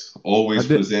 yes. I Always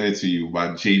did. presented to you by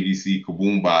JVC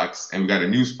Kaboom Box. And we got a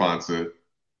new sponsor,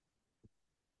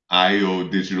 IO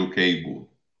Digital Cable.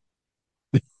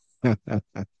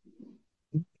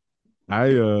 I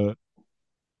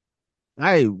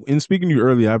in speaking to you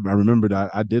earlier, I remembered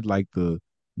I did like the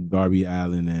Darby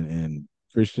Allen and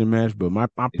Christian match, but my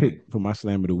pick Hmm. for my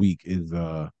slam of the week is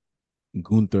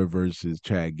Gunther versus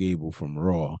Chad Gable from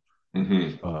Raw,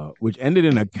 Hmm. which ended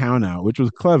in a count out, which was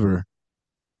clever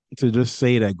to just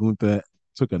say that Gunther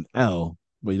took an L,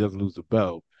 but he doesn't lose the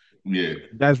belt. Yeah.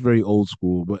 That's very old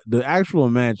school. But the actual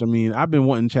match, I mean, I've been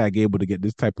wanting Chad Gable to get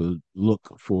this type of look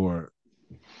for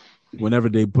whenever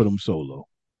they put him solo.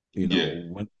 Yeah.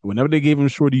 Whenever they gave him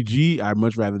Shorty G, I'd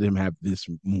much rather them have this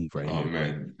move right Oh here. But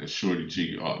man. The Shorty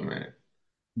G. Oh man.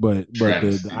 but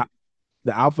Travesty.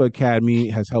 the Alpha Academy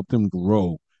has helped him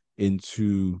grow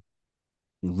into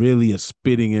really a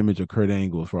spitting image of Kurt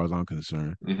Angle, as far as I'm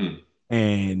concerned. Hmm.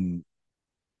 And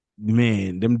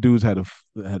man, them dudes had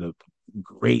a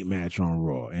great match on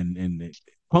Raw, and it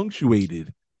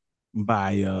punctuated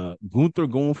by Gunther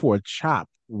going for a chop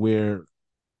where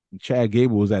Chad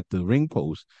Gable was at the ring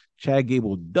post. Chad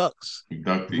Gable ducks.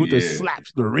 Inducted, Gunther yeah.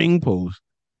 slaps the ring post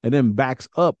and then backs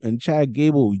up, and Chad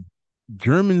Gable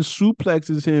German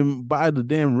suplexes him by the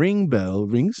damn ring bell,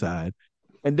 ringside,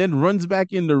 and then runs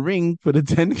back in the ring for the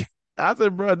 10. I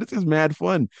said, bro, this is mad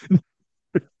fun.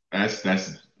 That's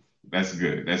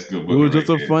good. That's good It booking was right just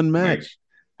a there. fun Like match.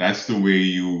 that's the way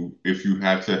you if you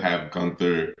have to have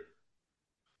Gunther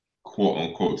quote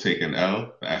unquote take an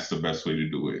L, that's the best way to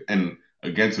do it. And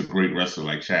against a great wrestler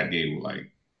like Chad Gable,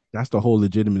 like That's the whole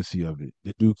legitimacy of it.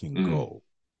 The dude can mm, go.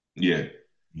 yeah,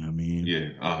 You know what I mean? yeah.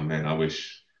 Oh man, I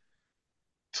wish.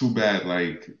 Too bad,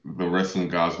 like the wrestling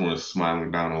guys weren't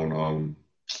smiling down on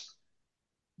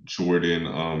Jordan.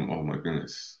 Oh my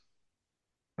goodness,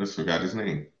 I just forgot his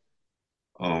name.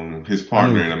 His I know.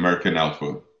 partner in American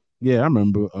Alpha, Yeah, I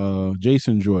remember.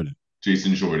 Jason Jordan.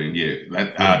 Jason Jordan. Yeah,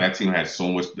 Yeah, that team had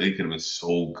so much. They could have been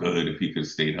so good if he could have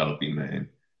stayed healthy, man.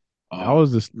 Oh,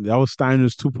 that was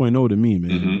Steiner's 2.0 to me,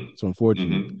 man. mm-hmm, It's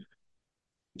unfortunate.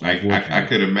 mm-hmm. I Unfortunate.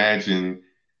 could imagine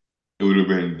it would have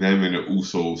been them and the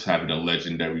Usos having a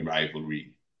legendary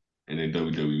rivalry in the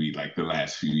WWE like the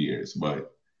last few years,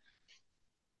 but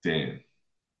damn.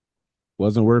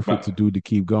 Wasn't worth it But to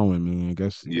keep going, man. I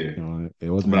guess yeah, it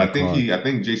wasn't but in the cards. I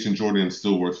think Jason Jordan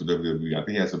still works for WWE. I think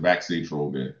he has a backstage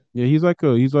role there, Yeah, he's like a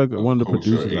one of the coach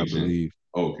or producers, I agent. believe.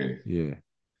 Okay, Yeah.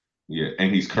 yeah,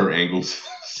 and he's Kurt Angle's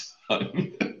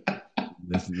son, Kurt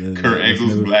Let's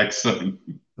Angle's never black son.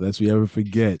 lest we ever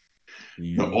forget. The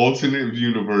You know. alternate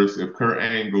universe, if Kurt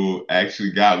Angle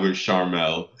actually got with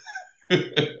Charmel,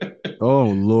 Oh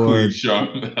Queen Lord.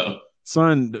 Charmel.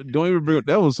 Son, don't even bring up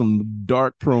that was some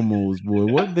dark promos, boy.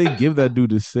 What did they give that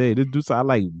dude to say? This dude said I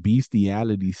like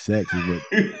bestiality sex is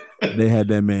what they had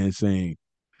that man saying.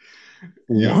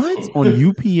 Yo, What? On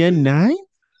UPN 9?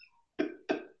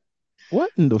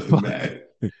 What in the fuck? that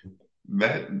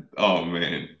that oh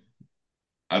man,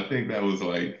 I think that was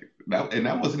like that, and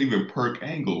that wasn't even Perk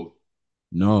Angle.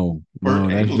 No, Perk no,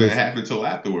 Angle didn't happen until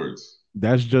afterwards.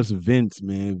 that's just Vince,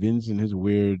 man. Vince and his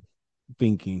weird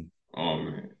thinking. Oh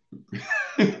man.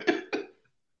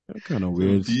 What kind of The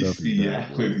weird stuff is that,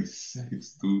 boy? bestiality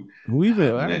sex, dude. Who Ah,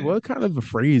 even man. what kind of a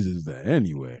phrase is that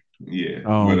anyway? Yeah.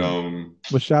 But Um,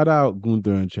 but shout out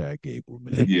Gunther and Chad Gable,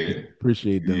 man. yeah.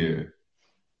 Appreciate them Yeah.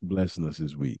 blessing us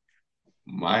this week.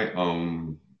 My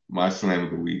my slam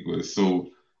of the week was so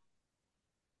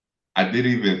I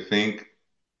didn't even think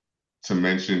to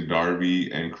mention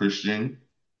Darby and Christian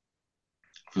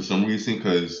for some reason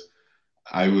because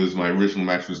I was my original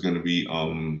match was gonna be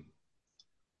on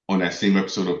that same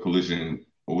episode of Collision.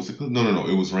 What was it called? No, no, no.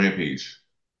 It was Rampage.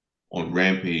 On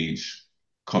Rampage,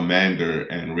 Commander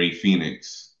and Ray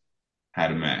Phoenix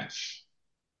had a match.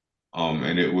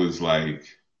 And it was like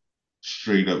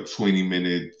straight up 20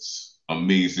 minutes,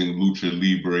 amazing lucha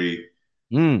libre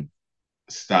Mm.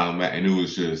 style match, and it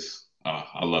was just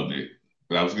I loved it.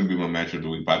 But that was gonna be my match of the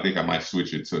week, but I think I might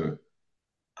switch it to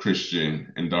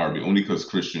Christian and Darby only because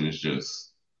Christian is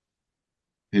just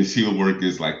his heel work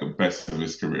is like the best of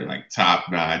his career, like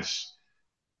top notch.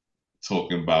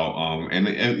 Talking about and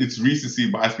it's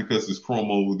recency bias because his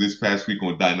promo this past week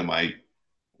on Dynamite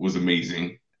was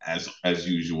amazing as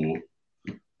usual.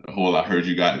 The whole I heard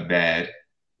you got a dad,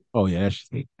 Oh yeah, that's,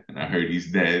 and I heard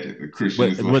he's dead. The Christian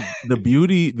but is like, the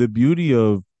beauty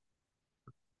of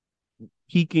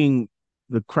piquing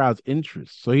the crowd's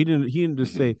interest. So he didn't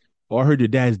just say, mhm, "Oh, I heard your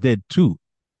dad's dead too."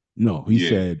 No, he yeah,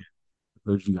 said,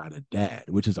 "Heard you got a dad,"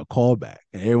 which is a callback,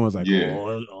 and everyone's like, yeah.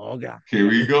 "Oh God." Here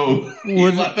we go. He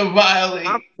Was it? about to violate.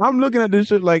 I'm looking at this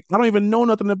shit like I don't even know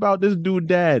nothing about this dude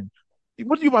dad.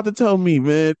 What are you about to tell me,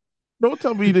 man? Don't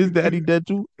tell me this daddy dead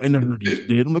too. And then he's and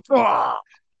dead. I'm like, oh,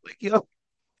 like, yo,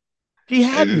 he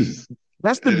had me. it's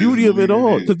That's the and it's beauty of it leading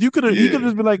all. in. Because you could have he could Yeah. have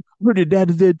just been like, I heard your dad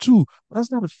is dead too.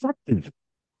 That's not effective.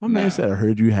 My man Nah. said, I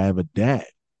heard you have a dad.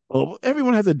 Oh,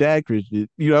 everyone has a dad, Christian.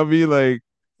 You know what I mean? Like,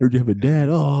 heard you have a dad.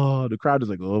 Oh, the crowd is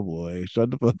like, oh boy,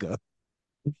 shut the fuck up.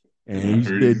 And And I he's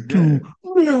heard he's dead too.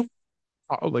 dead.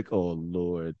 I was like, oh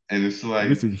Lord. And it's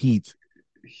This like is heat.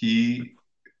 he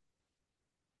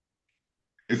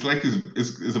it's like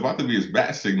it's about to be his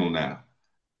bat signal now.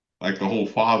 Like the whole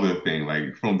father thing,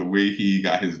 like from the way he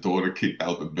got his daughter kicked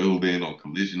out the building on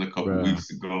Collision a couple Bruh.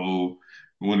 weeks ago.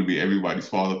 We want to be everybody's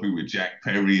father figure with Jack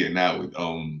Perry and now with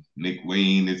Nick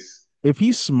Wayne. It's If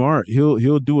he's smart,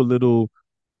 he'll do a little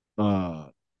uh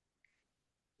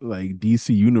like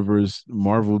DC Universe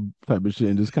Marvel type of shit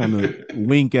and just kind of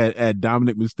wink at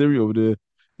Dominic Mysterio over there.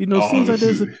 You know, oh seems like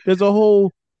this is there's a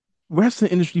whole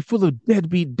wrestling industry full of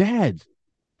deadbeat dads.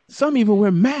 Some even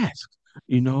wear masks,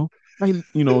 you know, like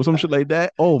some shit like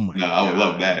that. Oh my no, I would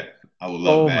love god, that. I would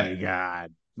love oh that. my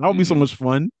god, that would be so Hmm. much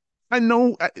fun. I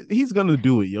know he's gonna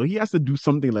do it, yo. He has to do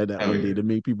something like that Hell one yeah. day to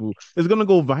make people. It's gonna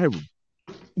go viral.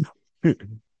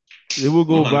 It will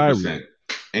go viral. 100%.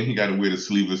 And he got to wear the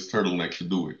sleeveless turtleneck to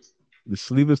do it. The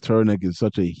sleeveless turtleneck is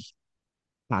such a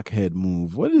cockhead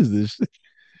move. What is this?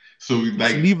 So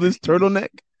like Sleeveless turtleneck?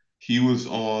 he was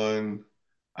on,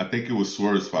 I think it was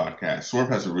Swerve's podcast. Swerve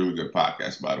has a really good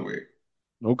podcast, by the way.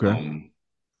 Okay.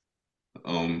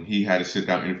 Um, he had a sit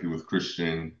down interview with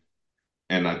Christian,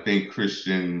 and I think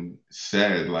Christian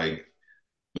said like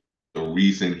the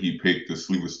reason he picked the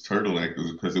sleeveless turtleneck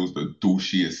was because it was the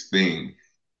douchiest thing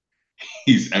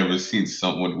he's ever seen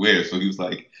someone wear. So he was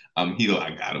like, "I'm heel,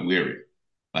 I gotta wear it.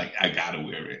 Like I gotta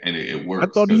wear it," and it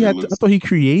works because it I looks. thought he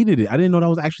created it. I didn't know that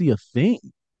was actually a thing.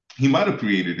 He might have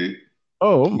created it,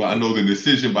 Oh, but I know the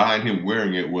decision behind him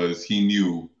wearing it was he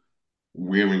knew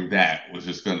wearing that was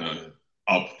just gonna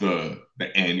up the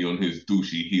ante on his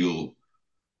douchey heel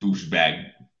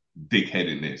douchebag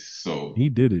dickheadedness. So he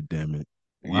did it, damn it.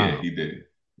 yeah, Wow. he did.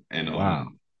 And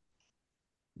Wow.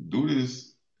 dude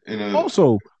is in a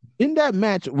Also, in that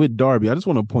match with Darby, I just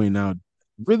want to point out,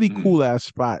 really mm, cool ass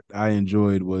spot I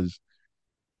enjoyed was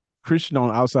Christian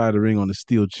on outside the ring on a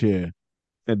steel chair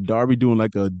and Darby doing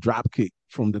like a drop kick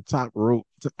from the top rope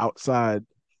to outside.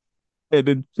 And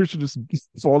then Christian just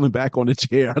falling back on the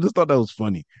chair. I just thought that was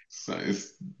funny.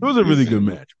 It was a really good listen,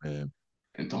 match, man.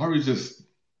 and Darby just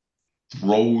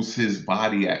throws his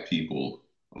body at people.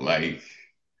 Like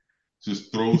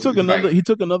just throws in fact, He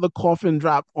took another coffin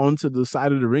drop onto the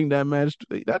side of the ring that match.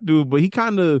 That dude, but he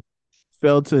kind of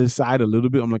fell to his side a little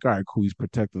bit. I'm like, all right, cool. He's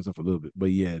protecting himself a little bit.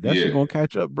 But yeah, that shit yeah, gonna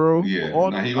catch up, bro. yeah.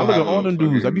 Now he I gonna look at have all a them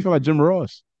dudes. I be fucking feeling like Jim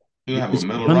Ross. he'll have a It's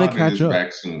metal gonna rod in catch his up.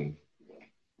 back soon.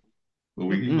 The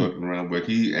way he's Mm-mm. looking around, but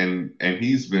he and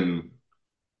he's been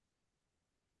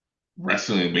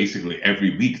wrestling basically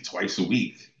every week, twice a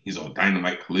week. He's on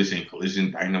Dynamite Collision,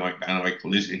 Collision, Dynamite, Dynamite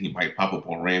Collision. He might pop up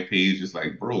on Rampage. It's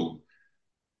like, bro,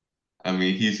 I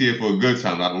mean, he's here for a good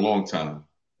time, not a long time.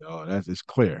 Oh, that's it's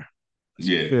clear. It's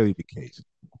Yeah, clearly the case.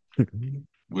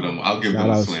 but I'll give Shout him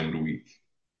a outs, slam of the week.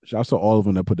 shout outs to all of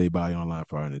them that put their body online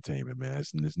for our entertainment, man.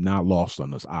 It's not lost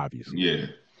on us, obviously. Yeah.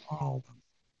 Um,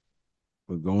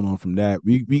 but going on from that,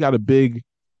 we got a big,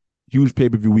 huge pay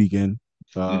per view weekend.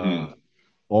 Uh, Hmm.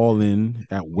 All In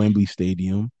at Wembley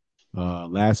Stadium.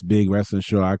 Last big wrestling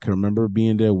show I can remember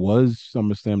being there was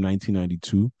SummerSlam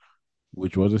 1992,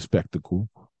 which was a spectacle.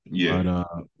 Yeah. But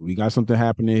we got something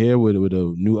happening here with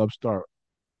a new upstart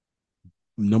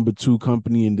number two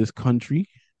company in this country,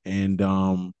 and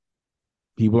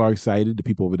people are excited. The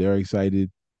people over there are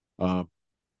excited. Uh,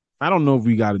 I don't know if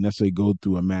we got to necessarily go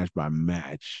through a match by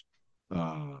match.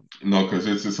 Uh, No, because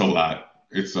it's a lot.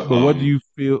 It's a but what do you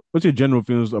feel? What's your general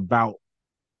feelings about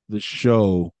the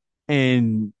show,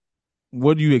 and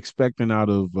what are you expecting out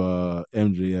of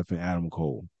MJF and Adam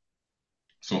Cole?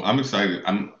 so I'm excited.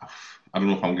 I don't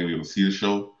know if I'm gonna be able to see the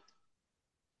show.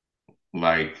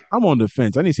 Like I'm on the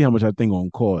fence. I need to see how much I think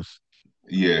on cost.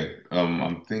 Yeah, I I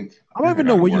don't think I even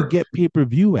know got to where you work. get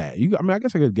pay-per-view at. I mean, I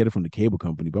guess I could get it from the cable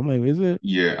company, but I'm like, is it?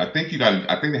 Yeah, I think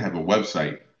they have a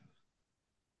website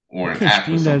I or an can't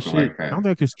app or stream that something shit. like I don't that,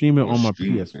 think I can stream it or a on my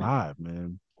streaming thing. PS5,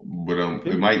 man. But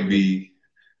it might Pay-per-view. be.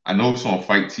 I know it's on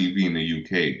Fight TV in the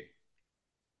UK,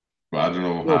 but I don't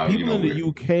know Well, how. people in the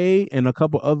UK and a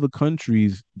couple other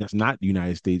countries that's not the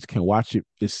United States can watch it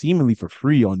it's seemingly for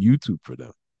free on YouTube for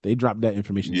them. They dropped that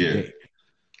information Yeah. today.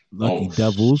 Lucky Oh,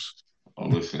 devils. oh,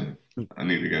 listen, I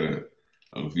need to get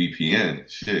a VPN.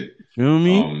 Shit. Feel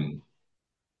me? Um,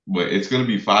 but it's gonna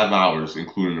be 5 hours,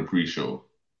 including the pre-show.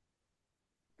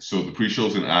 So the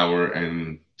pre-show's an hour,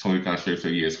 and Tony Khan straight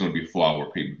said, "Yeah, it's gonna be a 4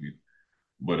 hour pay-per-view."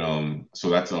 But so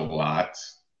that's a lot.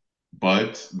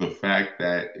 But the fact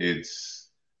that it's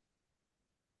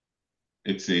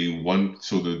a one,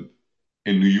 so the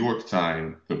in New York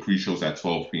time, the pre-show's at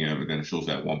 12 p.m. and then it shows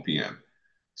at 1 p.m.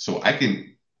 So I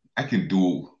can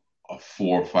do a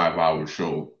 4 or 5 hour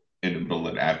show in the middle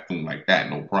of the afternoon like that,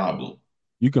 no problem.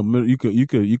 You can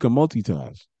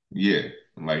multitask. Yeah,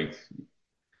 like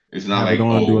it's not Have it like,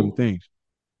 on, do other oh, things.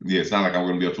 yeah, it's not like I'm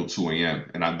gonna be up till 2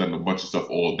 a.m. and I've done a bunch of stuff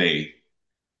all day,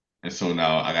 and so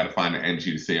now I got to find the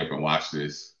energy to stay up and watch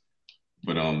this.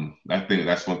 But I think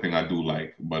that's one thing I do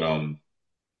like. But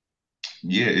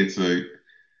yeah,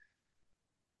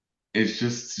 it's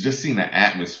just seeing the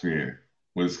atmosphere,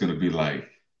 what it's gonna be like.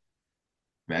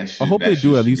 I hope That they shit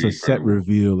do at should least be a set incredible.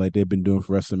 reveal like they've been doing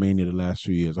for WrestleMania the last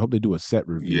 3 years. I hope they do a set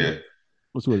reveal. Yeah,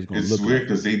 Let's see what it's gonna it's look weird like.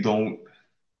 because they don't.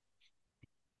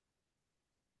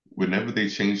 Whenever they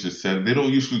change the set, they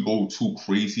don't usually go too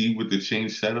crazy with the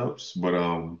change setups. But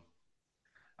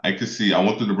I could see. I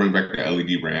want them to bring back the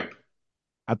LED ramp.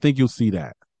 I think you'll see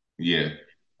that. Yeah,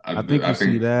 I think you'll I see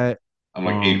think that. I'm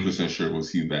like Um, 80% sure we'll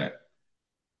see that.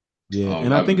 Yeah,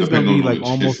 and I think it's gonna Depending on be the like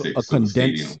almost a logistics of the condensed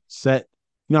stadium. set.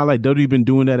 You know, how, like WWE been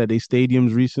doing that at their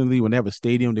stadiums recently. When they have a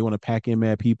stadium, they want to pack in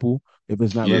mad people. If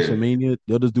it's not Yeah. WrestleMania,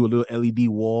 they'll just do a little LED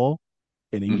wall,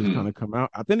 and then you just kind Hmm. of come out.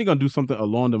 I think they're gonna do something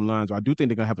along them lines. I do think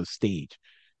they're gonna have a stage,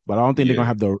 but I don't think they're gonna Yeah.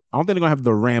 have the. I don't think they're gonna have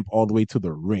the ramp all the way to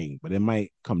the ring, but it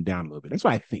might come down a little bit. That's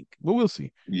what I think. But we'll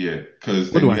see. Yeah.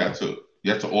 Because What then do I know?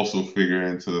 you have to also figure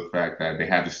into the fact that they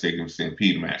have the Stadium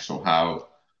Stampede match. So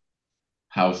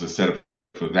how's the setup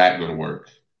for that going to work?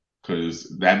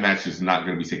 Because that match is not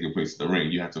going to be taking place in the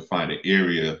ring. You have to find an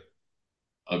area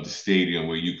of the stadium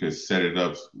where you could set it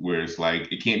up where it's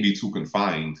like it can't be too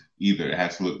confined either. It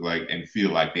has to look like and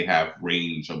feel like they have free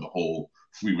range of the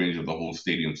whole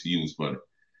stadium to use. But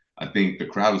I think the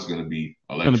crowd is going to be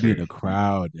Gonna be in electric. the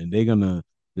crowd, and there's gonna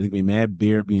be mad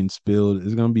beer being spilled.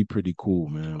 It's gonna be pretty cool,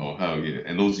 man. Oh hell yeah!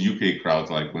 And those UK crowds,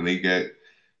 like when they get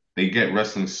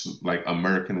wrestling like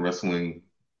American wrestling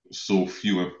so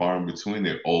few and far in between.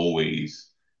 They're always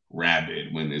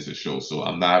rabid when there's a show. So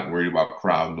I'm not worried about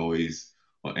crowd noise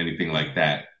or anything like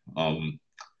that. Um,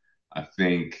 I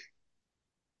think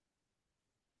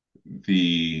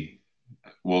the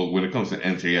well, when it comes to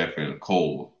MJF and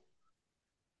Cole,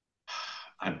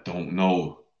 I don't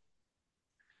know.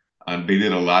 They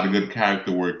did a lot of good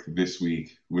character work this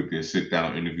week with their sit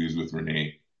down interviews with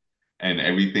Renee, and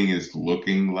everything is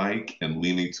looking like and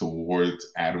leaning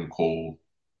towards Adam Cole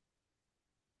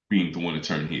being the one to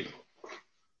turn heel.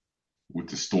 With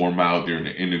the storm out during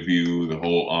the interview, the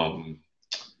whole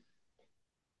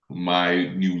my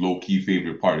new low key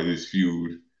favorite part of this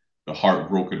feud, the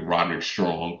heartbroken Roderick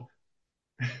Strong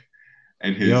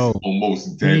and Yo, his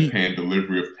almost he deadpan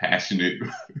delivery of passionate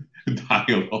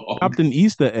dialogue. dropped an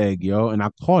Easter egg, yo, and I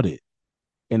caught it.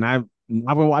 And I've been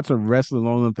watching wrestling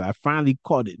long enough that I finally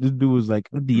caught it. This dude was like,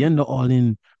 at the end of All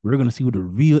In, we're gonna see who the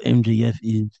real MJF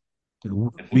is and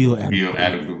who the With the real Adam real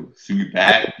Cole is. attitude. See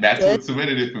I that's said, what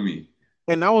cemented it for me.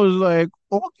 and I was like,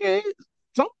 okay,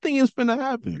 something is gonna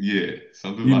happen. Yeah,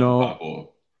 something's You about to know, pop off.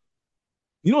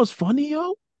 you know what's funny,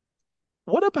 yo?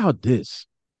 What about this?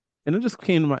 And it just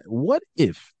came to my what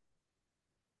if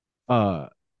uh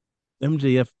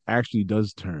MJF actually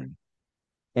does turn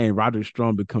and Roderick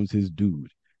Strong becomes his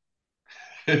dude?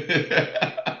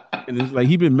 And it's like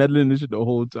he been meddling in this shit the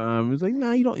whole time. It's like,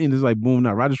 nah, you don't. And it's like, boom,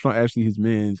 now Roderick Strong actually his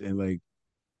man's, and like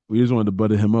we just wanted to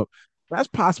butter him up. That's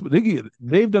possible.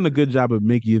 They've done a good job of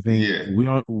making you think Yeah, we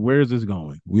don't. Where is this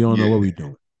going? We don't know yeah. what we're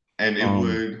doing. And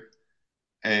Um,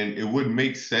 it would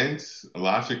make sense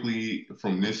logically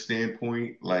from this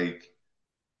standpoint. Like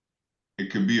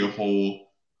it could be a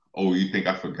whole, oh, you think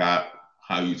I forgot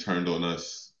how you turned on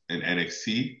us in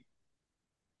NXT?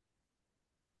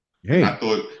 And hey,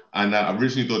 I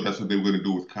originally thought that's what they were going to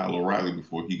do with Kyle O'Reilly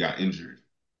before he got injured.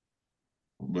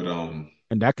 But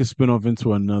and that could spin off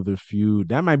into another feud.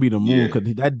 That might be the move yeah,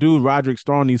 because that dude Roderick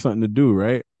Strong needs something to do,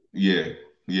 right? yeah,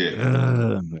 yeah.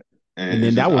 Ugh. And And it's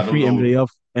then just that I will don't free know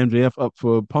MJF up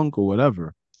for Punk or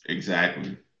whatever.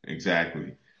 exactly,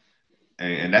 exactly.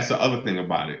 And that's the other thing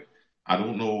about it. I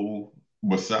don't know.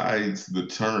 Besides the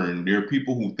turn, there are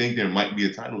people who think there might be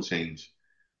a title change,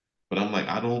 but I'm like,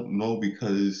 I don't know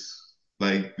because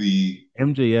like the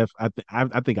MJF, I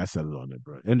think I said it on it,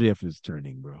 bro. MJF is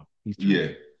turning, bro. He's yeah,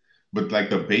 turning. but like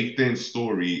the baked in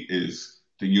story is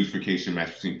the unification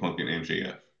match between Punk and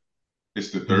MJF.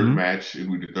 It's the third Mm-hmm. match.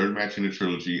 It'll be the third match in the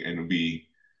trilogy, and it'll be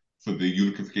for the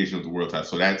unification of the world title.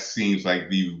 So that seems like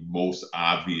the most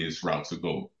obvious route to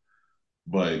go.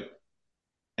 But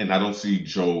and I don't see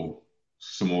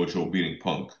Samoa Joe beating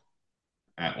Punk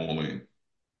at All In.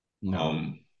 No,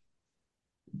 Um,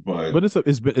 but but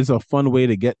it's a fun way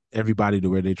to get everybody to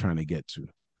where they're trying to get to.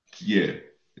 yeah,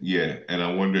 yeah, and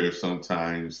I wonder if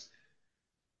sometimes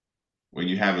when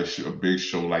you have a big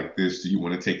show like this, do you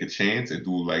want to take a chance and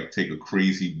do like take a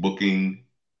crazy booking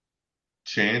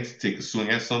chance, take a swing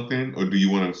at something, or do you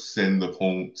want to send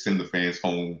the fans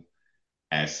home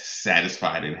as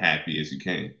satisfied and happy as you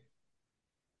can?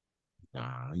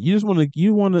 Nah, you just want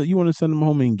to send them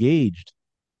home engaged.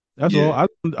 That's all. Yeah.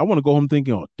 I want to go home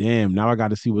thinking, oh damn, now I got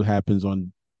to see what happens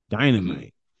on Hmm.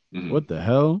 Dynamite. Hmm. What the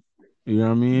hell? You know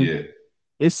what I mean? Yeah.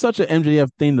 It's such an MJF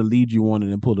thing to lead you on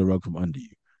and then pull the rug from under you.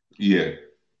 Yeah.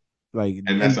 Like,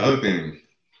 And that's the other thing.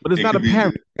 but it's It not could be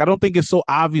apparent. I don't think it's so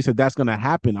obvious that that's gonna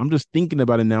happen. I'm just thinking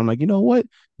about it now. I'm like, you know what?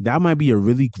 That might be a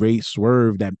really great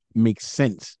swerve that makes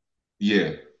sense.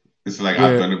 yeah. It's like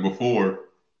I've Where done it before.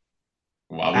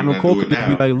 Why Adam wouldn't I Cole do could it just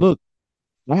be now? like, look,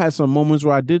 I had some moments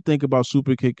where I did think about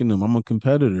super kicking them. I'm a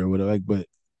competitor or whatever. Like, but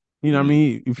you know what I Hmm.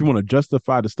 mean? If you want to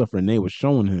justify the stuff Renee was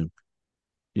showing him,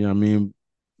 you know what I mean?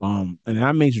 And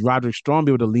that makes Roderick Strong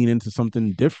be able to lean into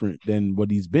something different than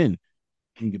what he's been.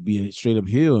 He could be a straight up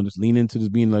heel and just lean into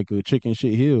just being like a chicken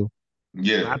shit heel.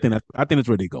 Yeah. I think that's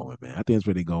where they're going, man. I think that's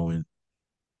where they're going.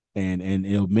 And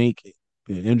it'll make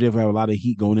MJF have a lot of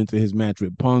heat going into his match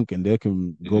with Punk, and they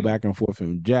can go Hmm. back and forth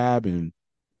and jab, and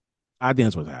I think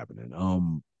that's what's happening.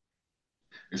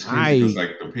 It's crazy because I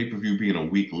like the pay-per-view being a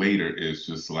week later is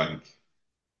just like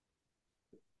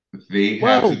they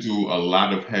have to well, do a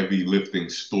lot of heavy lifting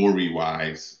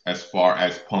story-wise as far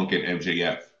as Punk and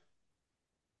MJF.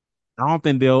 I don't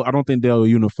think they'll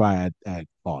unify at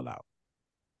All Out.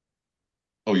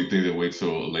 Oh, you think they wait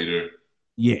till later?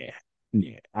 Yeah,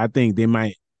 yeah. I think they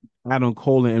might Adam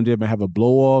Cole and MJF might have a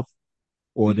blow off,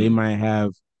 or they Hmm. might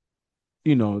have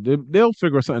they'll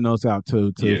figure something else out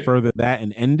to Yeah. further that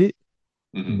and end it.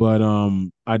 Hmm. But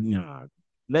I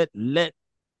let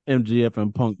MJF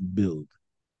and Punk build.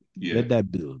 Yeah. Let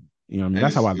that build. You know what I mean? And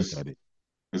That's how I look at it.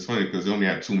 it's funny because they only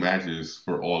have two matches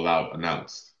for All Out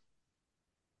announced.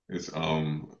 It's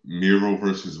Miro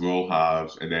versus Will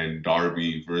Hobbs and then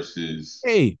Darby versus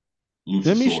Hey,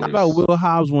 let me shout out Luchasaurus. Will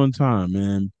Hobbs one time,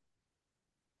 man.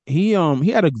 He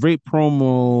had a great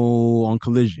promo on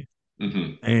Collision,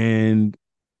 Hmm. and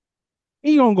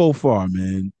he gonna go far,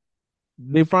 man.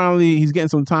 He's getting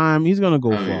some time. He's gonna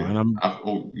go Oh far, yeah, and I'm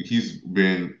he's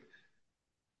been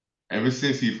ever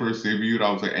since he first debuted.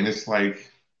 I was like, and it's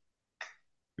like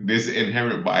this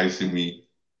inherent bias in me.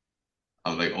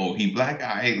 I'm like, oh, he black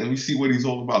guy. Let me see what he's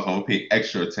all about. So I'm gonna pay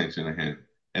extra attention to him.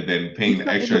 And then paying he's the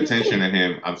not, extra but he's attention good. to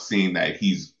him, I'm seeing that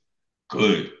he's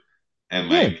good. And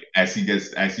Yeah, like as he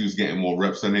was getting more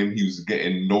reps on him, he was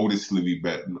getting noticeably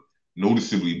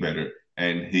better.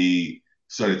 And he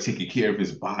started taking care of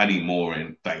his body more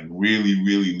and like really,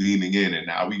 really leaning in. And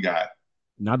now we got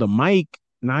now the mic,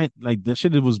 not like that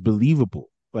shit. It was believable.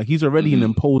 Like he's already an mhm,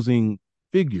 imposing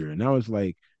figure, and now it's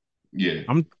like yeah,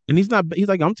 and he's not. He's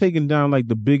like I'm taking down like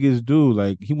the biggest dude.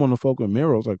 Like he want to fuck with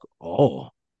Miro. It's like, oh,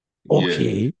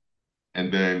 yeah. okay,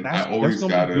 And then that's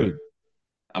gonna be good.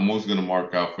 I'm always gonna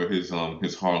mark out for his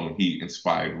Harlem Heat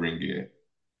inspired ring gear.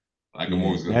 Like I'm Yeah,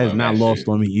 always gonna that is love not that shit. lost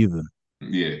on me either.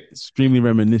 Yeah. Extremely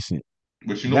reminiscent.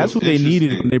 But you know That's what's who they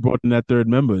needed when interesting? they brought in that third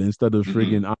member instead of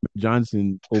friggin' Hmm. Ahmed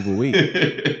Johnson overweight.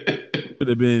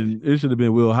 It should have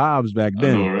been Will Hobbs back I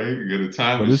know, then. right? You get a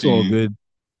time But it's all machine. good.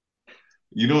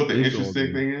 You know what the It's all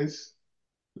interesting good. thing is?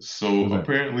 So What's that?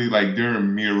 apparently, like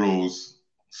during Miro's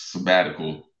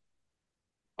sabbatical,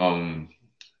 um,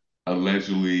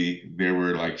 allegedly they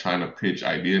were like trying to pitch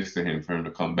ideas to him for him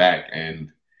to come back,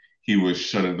 and he was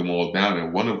shutting them all down.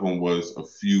 And one of them was a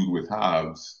feud with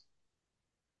Hobbs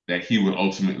that he would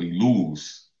ultimately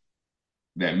lose,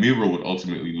 that Miro would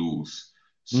ultimately lose.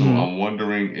 So Hmm. I'm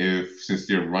wondering if, since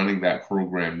they're running that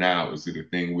program now, is it a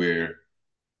thing where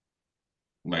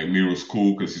like Miro's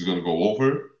cool because he's gonna go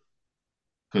over?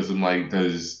 Because I'm like,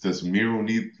 does Miro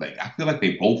need like? I feel like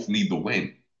they both need the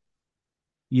win.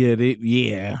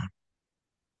 Yeah.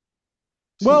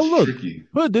 So Well, it's look, tricky.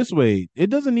 put it this way: it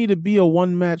doesn't need to be a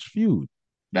one match feud.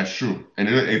 That's true. And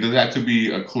it doesn't have to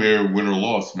be a clear win or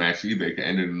loss match either. It can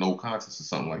end in a no contest or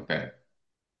something like that.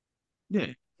 Yeah,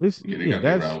 it's Yeah, they yeah. got their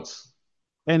That's routes.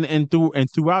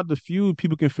 and throughout the feud,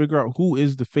 people can figure out who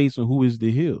is the face and who is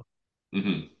the heel.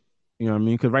 Hmm. You know what I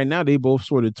mean? Because right now they both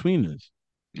sort of tweeners,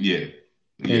 Yeah.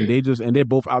 and Yeah. they're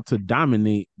both out to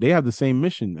dominate. They have the same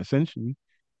mission essentially.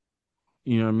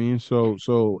 You know what I mean?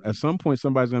 So at some point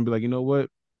somebody's gonna be like, you know what?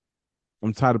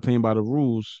 I'm tired of playing by the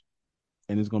rules,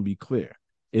 and it's gonna be clear.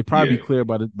 It probably Yeah. be clear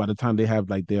by the time they have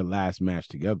like their last match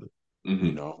together. You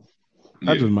Hmm. know,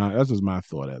 Yeah. that's just my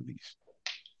thought at least.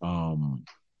 Um,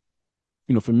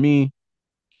 for me,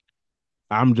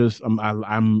 I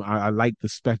like the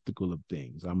spectacle of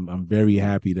things. I'm very Hmm.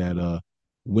 happy that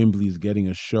Wembley's getting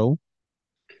a show,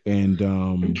 and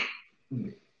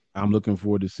I'm looking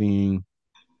forward to seeing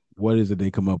what is it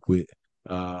they come up with.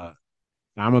 Uh,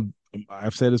 I'm a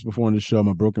I've said this before on the show. I'm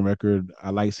a broken record.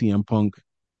 I like CM Punk.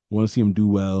 Want to see him do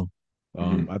well.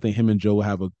 Hmm. I think him and Joe will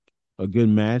have a good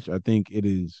match. I think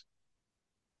it's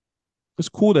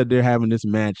cool that they're having this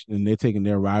match and they're taking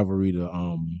their rivalry to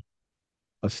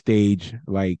a stage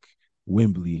like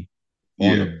Wembley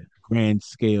on a Yeah. grand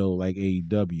scale like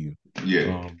AEW. Yeah.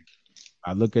 Um,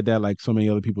 I look at that like so many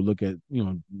other people look at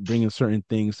bringing certain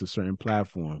things to certain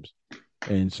platforms,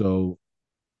 and so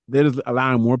they're just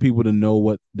allowing more people to know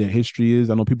what their history is.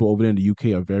 I know people over there in the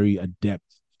UK are very adept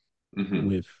Hmm.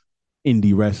 with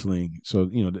indie wrestling, so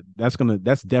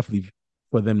that's definitely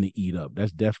for them to eat up.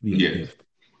 That's definitely a Yeah. gift.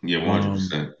 Yeah. Um,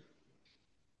 100%.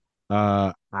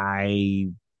 I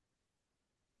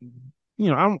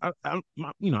I'm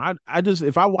I just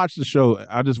if I watch the show,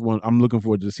 I'm looking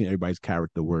forward to seeing everybody's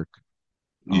character work.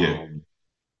 Yeah.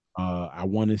 Um, I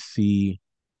want to see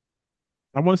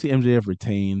MJF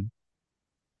retain.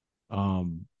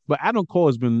 But Adam Cole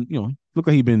has been, look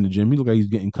like he's been in the gym. He look like he's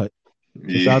getting cut.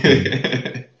 So shout out to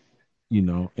him.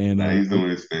 Yeah. And Nah, he's doing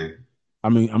his thing.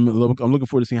 I'm looking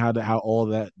forward to seeing how all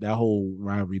that whole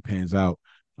rivalry pans out.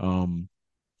 Um,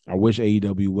 I wish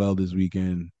AEW well this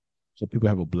weekend, so people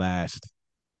have a blast.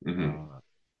 Hmm. Uh,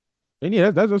 and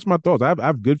yeah, that's just my thoughts. I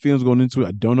have good feelings going into it.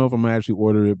 I don't know if I'm gonna actually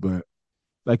order it, but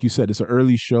like you said, it's an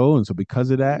early show, and so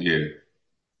because of that, Yeah.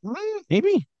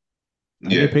 maybe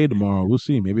I Yeah. get paid tomorrow. We'll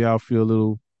see. Maybe I'll feel a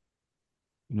little,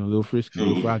 a little frisky, a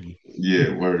little So, froggy.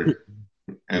 yeah, word.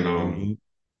 You And know what I mean?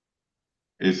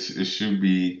 it should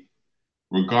be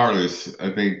regardless.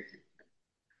 I think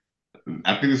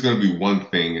there's going to be one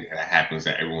thing that happens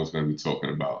that everyone's going to be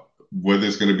talking about. Whether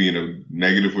it's going to be in a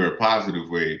negative way or positive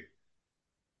way,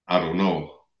 I don't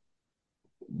know.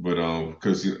 But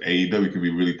because AEW can be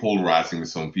really polarizing to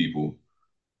some people.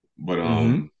 But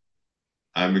Mm-hmm.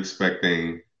 I'm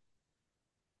expecting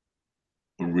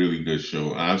a really good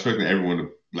show. I'm expecting everyone to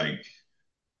like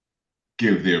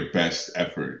give their best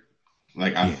effort.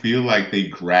 Like I Yeah. feel like they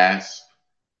grasp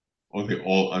or they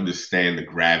all understand the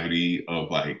gravity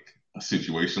of like a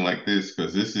situation like this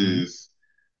because this Mm-hmm. is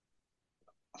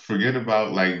forget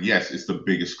about like yes, it's the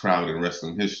biggest crowd in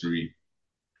wrestling history,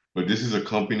 but this is a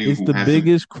company It's who the has to.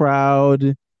 biggest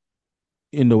crowd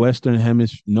in the Western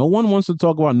Hemisphere. No one wants to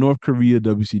talk about North Korea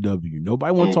WCW.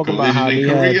 Nobody wants to Oh, talk about Collision how in they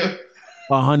had Korea.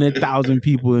 100,000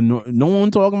 people in North. No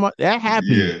one talking about that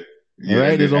happened. Yeah, All yeah, that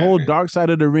right. There's did a whole happen. dark side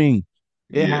of the ring.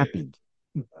 It Yeah, happened.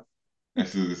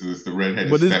 this is the redheaded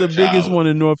But it's the biggest stepchild. one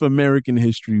in North American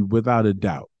history, without a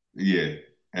doubt. Yeah,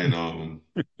 and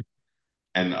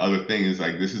and the other thing is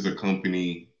like this is a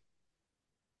company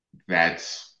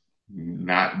that's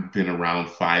not been around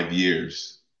 5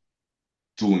 years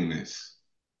doing this.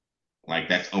 Like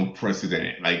that's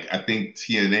unprecedented. Like I think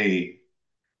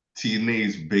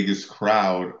TNA's biggest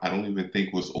crowd, I don't even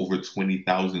think was over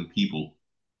 20,000 people.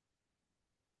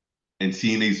 And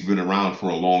TNA's been around for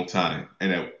a long time,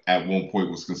 and at one point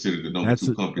was considered the number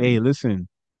two Hey, company. listen,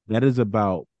 that is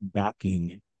about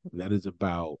backing. That is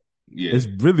about, Yeah, it's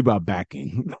really about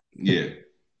backing. yeah,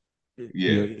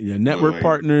 yeah. Your But network like,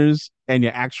 partners and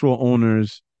your actual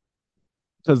owners,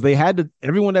 because they had to,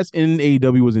 everyone that's in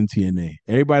AEW was in TNA.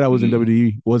 Everybody that was in mhm.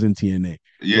 WWE was in TNA.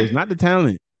 So Yeah, it's not the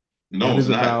talent. That no, it's is not.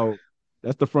 about,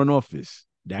 that's the front office.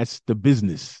 That's the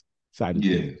business side of Yeah,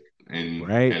 things, and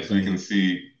right? as we can Like,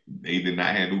 see, they did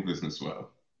not handle business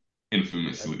well,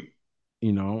 infamously.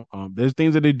 there's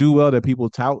things that they do well that people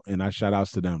tout, and I shout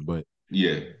outs to them. But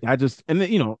Yeah, I just, and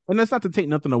then, and that's not to take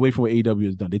nothing away from what AEW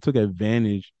has done. They took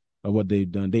advantage of what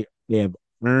they've done. They have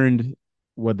earned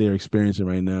what they're experiencing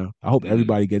right now. I hope hmm,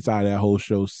 everybody gets out of that whole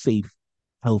show safe,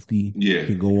 healthy, yeah,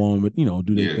 can go on with,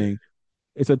 do their yeah, thing.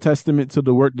 It's a testament to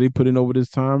the work they put in over this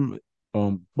time.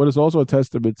 But it's also a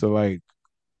testament to like,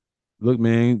 look,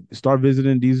 man, start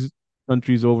visiting these.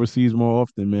 countries overseas more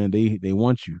often, man. They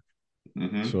want you.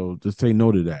 Hmm. So just take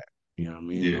note of that. You know what I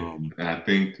mean? Yeah, and I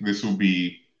think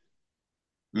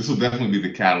this will definitely be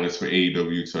the catalyst for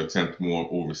AEW to attempt more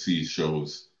overseas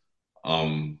shows.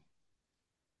 Um,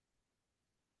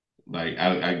 like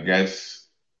I guess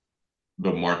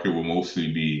the market will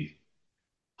mostly be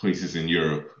places in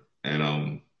Europe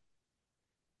and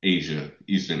Asia,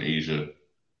 Eastern Asia.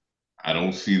 I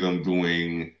don't see them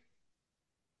doing.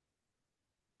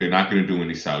 They're not going to do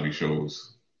any Saudi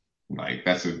shows. Like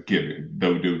that's a given.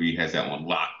 WWE has that on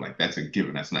lock. Like that's a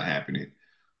given. That's not happening.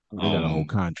 They got a whole Um,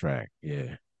 contract.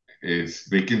 Yeah. is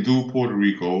they can do Puerto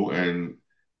Rico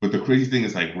but the crazy thing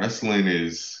is like wrestling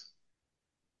is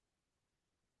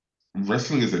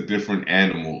a different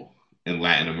animal in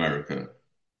Latin America.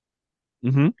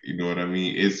 Mm-hmm. You know what I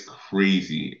mean? It's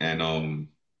crazy.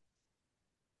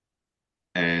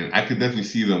 And I could definitely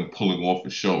see them pulling off a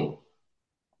show,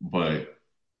 but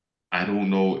I don't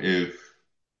know if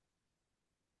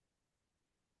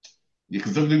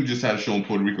because WWE just had a show in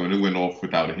Puerto Rico and it went off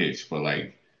without a hitch. But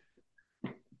like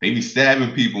they be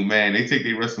stabbing people, man. They take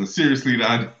their wrestling seriously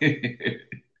down there.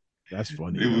 That's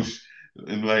funny, It yo. was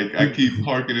and like I keep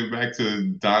harking it back to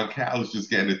Don Callis just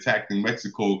getting attacked in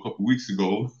Mexico a couple weeks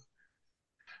ago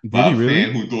Did by he a really?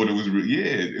 fan who thought it was real. Yeah,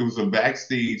 it was a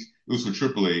backstage. It was for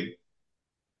AAA.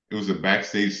 It was a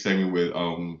backstage segment with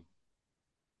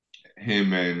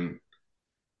him and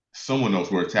someone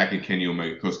else were attacking Kenny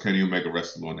Omega because Kenny Omega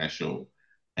wrestled on that show,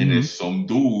 and Mm-hmm. there's some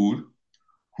dude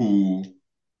who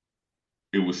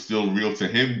it was still real to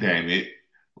him. Damn it,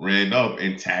 ran up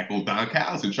and tackled Don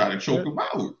Callis and tried to choke That him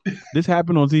out. this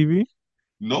happened on TV?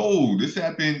 No, this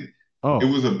happened. It Oh,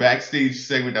 was a backstage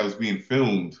segment that was being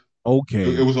filmed. It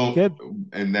okay. was on, Get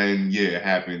and then yeah, it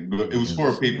happened. But it was man, for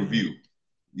a listen, pay per man. view.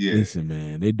 Yeah, Listen,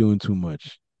 man. They're doing too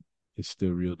much. It's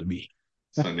still real to me.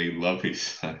 son, they love it,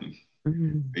 son.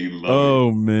 They love it.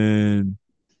 Oh man.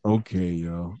 Okay,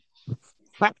 yo.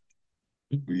 But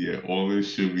yeah, all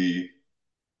this should be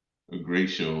a great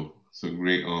show. It's a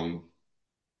great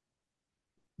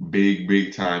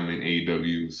big time in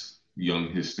AEW's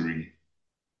young history.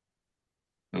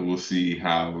 And we'll see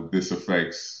how this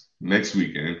affects next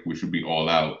weekend, which will be all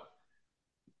out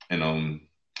and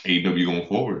AEW going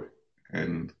forward.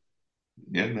 And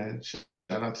yeah, man,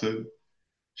 out to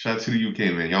shout out to the UK,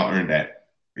 man. Y'all earned that.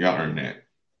 Y'all earned that.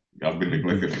 Y'all been You did,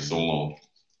 neglected for so man. long.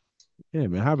 Yeah,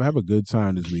 man. Have a good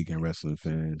time this weekend, wrestling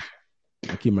fans.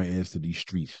 I keep my ears to these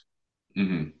streets.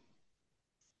 Hmm.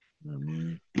 You know what I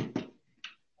mean?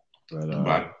 But I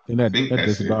But think I that think that that's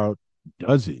just it. about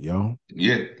does it, yo.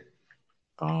 Yeah.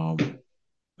 Um,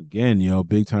 again, yo,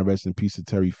 big time rest in peace to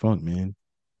Terry Funk, man.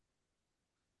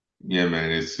 Yeah,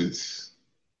 man. It's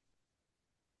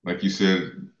like you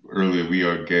said earlier, we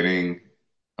are getting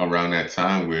around that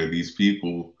time where these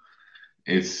people,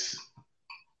 it's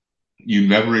you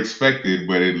never expected,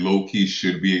 but it low key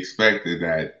should be expected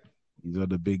that These are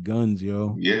the big guns,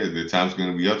 yo. yeah, the time's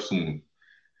gonna be up soon.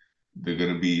 They're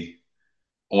gonna be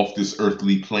off this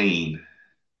earthly plane.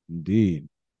 Indeed.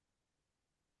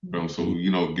 So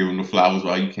Indeed. give them the flowers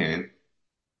while you can.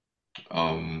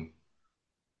 Um,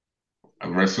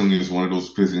 Wrestling is one of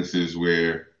those businesses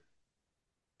where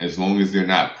as long as they're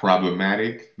not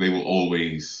problematic, they will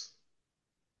always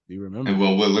Be and remembered.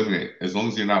 well, look at it. As long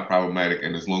as you're not problematic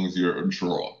and as long as you're a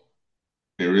draw,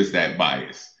 there is that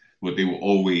bias, but they will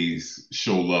always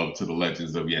show love to the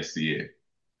legends of yesteryear.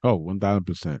 Oh,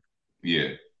 1000%.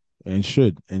 Yeah. And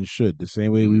should. The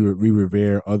same way Mm. we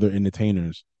revere other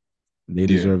entertainers, they Yeah.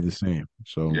 deserve the same.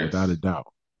 So without a Yes. doubt.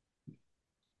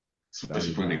 Without a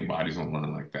Especially putting doubt. their bodies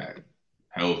online like that.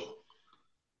 Health,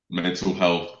 mental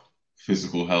health,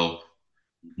 physical health,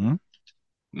 Hmm.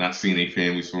 not seeing their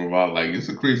families for a while. Like it's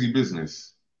a crazy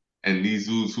business. And these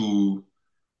dudes who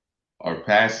are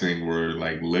passing were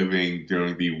like living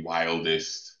during the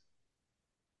wildest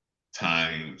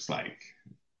times, like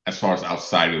as far as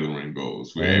outside of the ring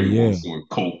goes, where Hell yeah. everyone's doing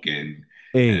coke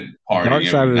Hey, and Dark partying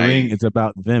Side every of the Ring night. is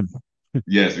about them.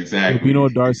 Yes, There'll be no exactly,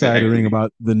 Dark Side of the Ring exactly.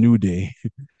 about the New Day.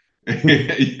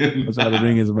 Dark Side of the Nah,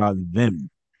 Ring is about them.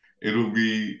 it'll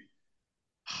be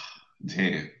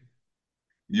damn.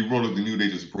 You brought up the new day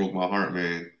just broke my heart,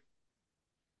 man.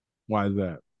 Why is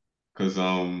that? Because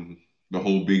the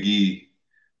whole Big E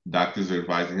doctors are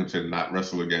advising him to not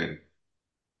wrestle again.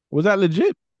 Was that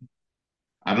legit?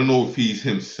 I don't know if he's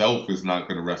himself is not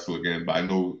going to wrestle again, but I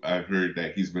know I heard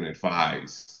that he's been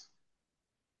advised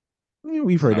Yeah,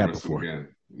 we've to heard not that wrestle before.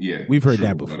 again. Yeah, We've heard that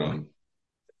true, but before.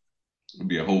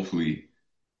 yeah, hopefully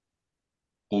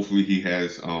he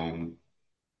has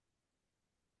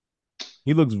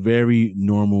He looks very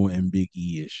normal and Big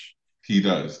E ish. He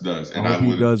does, I and I hope he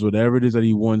would, does whatever it is that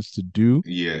he wants to do.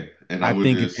 yeah, and I I would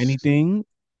think if just, anything,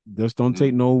 just don't mm,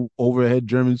 take no overhead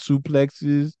German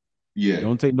suplexes. yeah,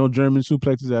 Don't take no German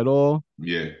suplexes at all,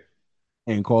 yeah,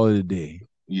 and call it a day.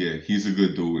 yeah. He's a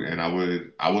good dude, and I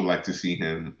would like to see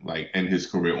him like end his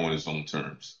career on his own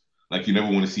terms. Like you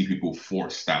never want to see people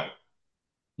forced out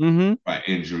Mm-hmm. by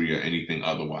injury or anything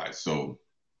otherwise. So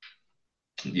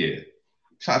yeah,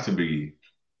 shout out to Biggie.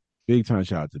 Big time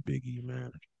shout out to Biggie,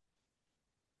 man.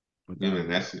 Yeah, Without a man,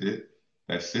 doubt. that's it.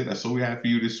 That's it. That's all we have for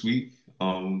you this week.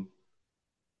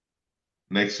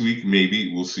 Next week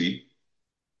maybe we'll see.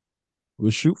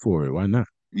 We'll shoot for it. Why not?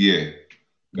 Yeah,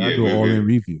 Gotta yeah, do an all in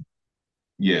review.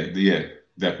 yeah,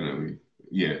 definitely.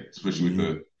 Yeah, especially with Yeah.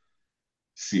 the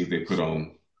see if they put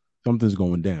on Something's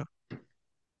going down.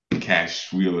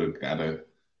 Cash Wheeler gotta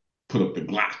put up the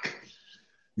Glock.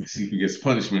 See if he gets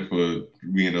punishment for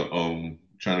being a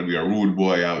trying to be a rude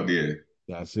boy out there.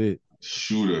 That's it.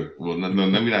 Shooter. Well, no, no,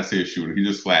 let me not say a shooter. He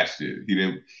just flashed it. He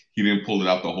didn't pull it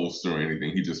out the holster or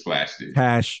anything. He just flashed it.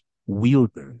 Cash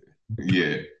wielder.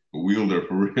 Yeah. Wielder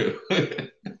for real.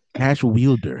 Cash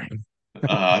wielder.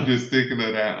 I'm just thinking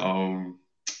of that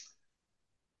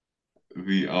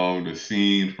the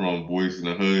scene from Boys in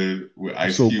the Hood with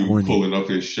Ice So Cube corny. pulling up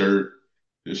his shirt,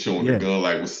 just showing the Yeah, gun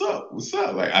like, "What's up? What's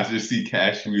up?" Like I just see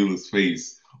Cash Wheeler's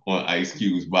face on Ice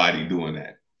Cube's body doing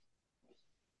that.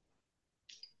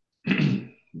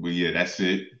 But yeah, that's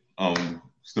it.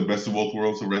 It's the best of both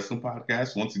worlds of wrestling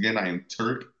podcast. Once again, I am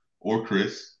Turk or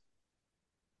Chris.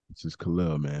 this is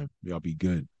Khalil, man. Y'all be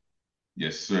good.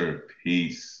 Yes, sir.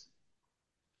 Peace.